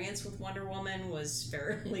experience with Wonder Woman was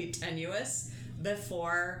fairly tenuous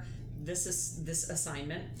before this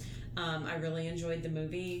assignment. I really enjoyed the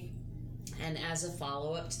movie, and as a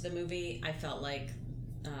follow-up to the movie, I felt like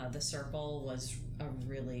The Circle was a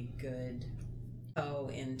really good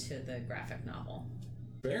go into the graphic novel.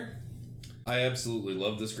 Fair? I absolutely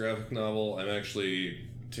love this graphic novel. I'm actually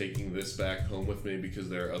taking this back home with me because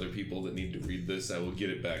there are other people that need to read this. I will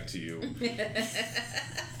get it back to you.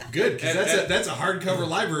 Good, because that's a hardcover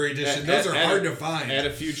library edition. Those are hard to find. At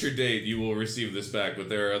a future date, you will receive this back, but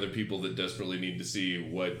there are other people that desperately need to see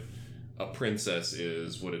what a princess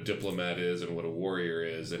is, what a diplomat is, and what a warrior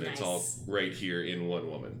is, and it's all Nice. right here in one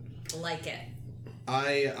woman. Like it.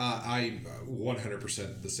 I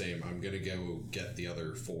 100% the same. I'm gonna go get the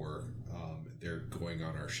other 4. They're going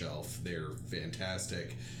on our shelf. They're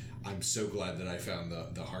fantastic. I'm so glad that I found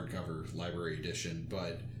the hardcover library edition.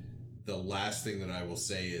 But the last thing that I will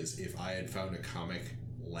say is, if I had found a comic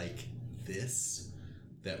like this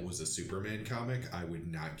that was a Superman comic, I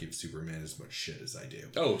would not give Superman as much shit as I do.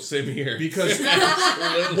 Oh, same here. Because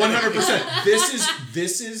 100%,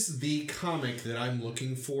 this is the comic that I'm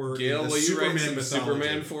looking for. Gail, in the will you write Superman some mythology.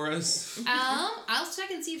 Superman for us? I'll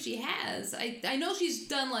check and see if she has. I know she's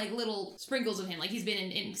done like little sprinkles of him, like he's been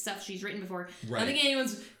in stuff she's written before. Right. I don't think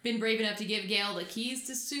anyone's been brave enough to give Gail the keys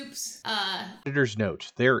to Soups. Editor's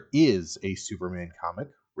note: there is a Superman comic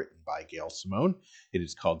written by Gail Simone. It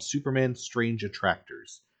is called Superman Strange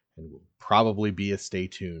Attractors, and will probably be a stay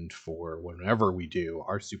tuned for whenever we do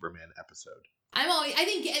our Superman episode. I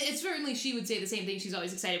think it's certainly she would say the same thing. She's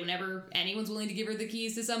always excited whenever anyone's willing to give her the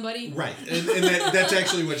keys to somebody. Right, and that's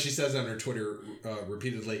actually what she says on her Twitter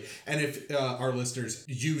repeatedly. And if our listeners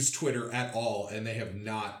use Twitter at all and they have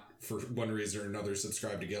not, for one reason or another,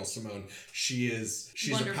 subscribed to Gail Simone, she's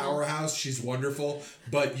Wonderful. a powerhouse. She's wonderful,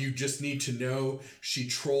 but you just need to know she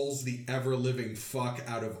trolls the ever-living fuck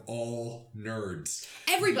out of all nerds.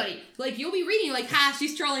 Everybody, like you'll be reading like, ha,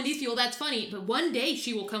 she's trolling these people. That's funny, but one day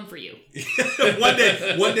she will come for you. one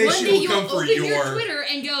day One she day will you'll come for open your your Twitter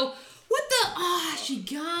and go, what the? Ah, she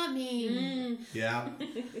got me. Yeah.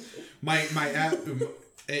 My app,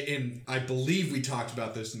 and I believe we talked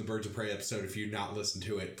about this in the Birds of Prey episode. If you've not listened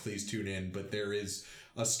to it, please tune in. But there is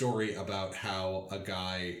a story about how a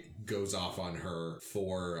guy goes off on her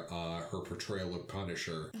for her portrayal of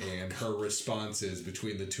Punisher, and her response is,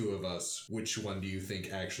 between the two of us, which one do you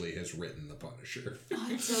think actually has written the Punisher? Oh,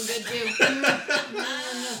 it's so good too.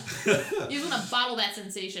 You just want to bottle that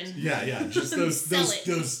sensation. Yeah, just those Sell it.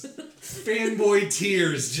 those fanboy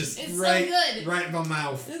tears, just It's so right good. right in my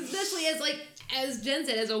mouth. Especially as Jen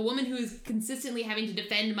said, as a woman who is consistently having to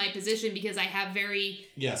defend my position because I have very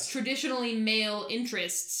Yes. traditionally male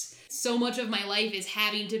interests. So much of my life is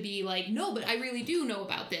having to be like, no, but I really do know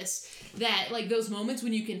about this. That like those moments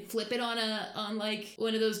when you can flip it on like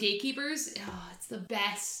one of those gatekeepers, oh, it's the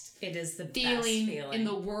best It is the best feeling feeling in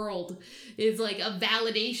the world. It's like a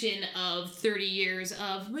validation of 30 years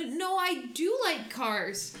of, but no, I do like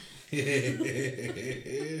cars.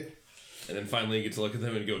 And then finally you get to look at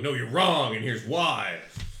them and go, no, you're wrong, and here's why.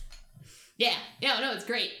 Yeah, no, it's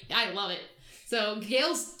great. I love it. So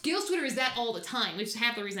Gail's Twitter is that all the time, which is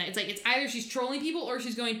half the reason. It's like it's either she's trolling people or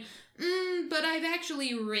she's going, but I've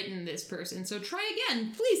actually written this person, so try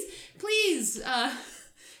again, please.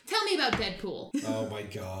 Tell me about Deadpool. Oh my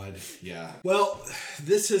god, yeah. Well,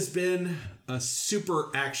 this has been a super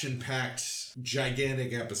action-packed,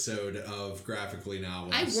 gigantic episode of Graphically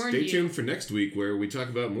Novels. I warned Stay you. tuned for next week where we talk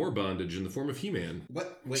about more bondage in the form of He-Man.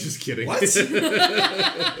 What? Wait, Just kidding. What?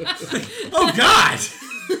 Oh god!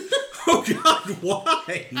 Oh god,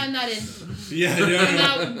 why? I'm not in. Yeah,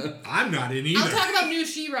 no. I'm not in either. I'll talk about New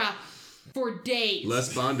She-Ra for days.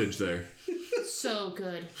 Less bondage there. So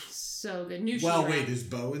good. So good. New Well, She-Ra. wait, is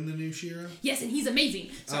Bo in the new She-Ra? Yes, and he's amazing.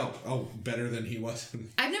 Oh, better than he was.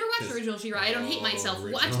 I've never watched the original She-Ra. I don't hate myself.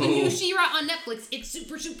 original. Watch the new She-Ra on Netflix. It's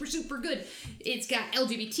super, super, super good. It's got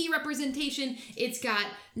LGBT representation. It's got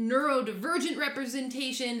neurodivergent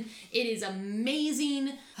representation. It is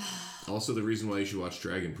amazing. Also the reason why you should watch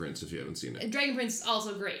Dragon Prince if you haven't seen it. Dragon Prince is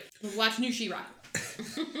also great. Watch New She-Ra.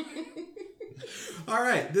 All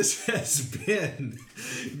right, this has been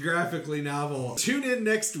Graphically Novel. Tune in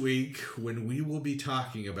next week when we will be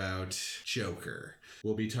talking about Joker.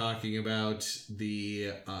 We'll be talking about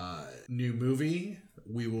the new movie.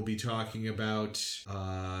 We will be talking about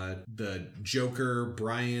the Joker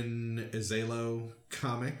Brian Azzalo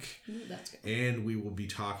comic. Ooh, that's good. And we will be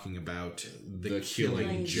talking about the Killing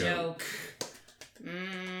Killing Joke.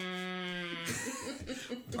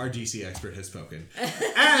 Our DC expert has spoken.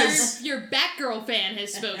 As Your Batgirl fan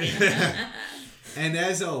has spoken. and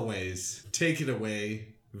as always, take it away,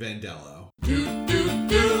 Vandello.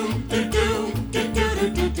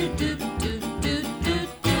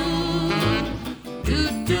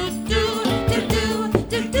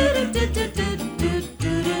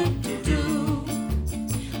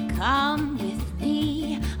 Come with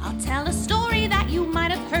me, I'll tell a story that you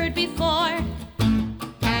might have heard before.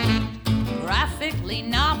 Graphically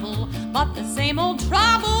novel, but the same old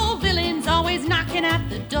trouble. Villains always knocking at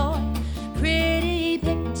the door. Pretty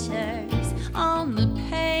pictures on the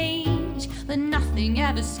page, but nothing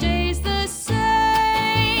ever stays the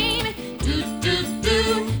same. Do do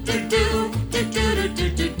do do do do do do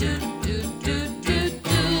do do do.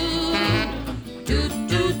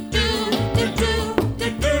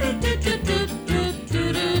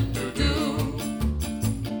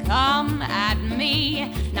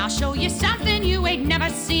 something you ain't never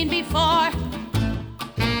seen before.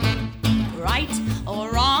 Right or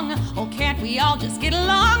wrong, oh can't we all just get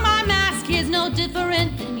along? My mask is no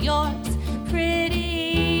different than yours.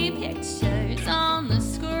 Pretty pictures on the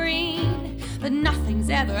screen, but nothing's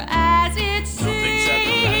ever as it seems.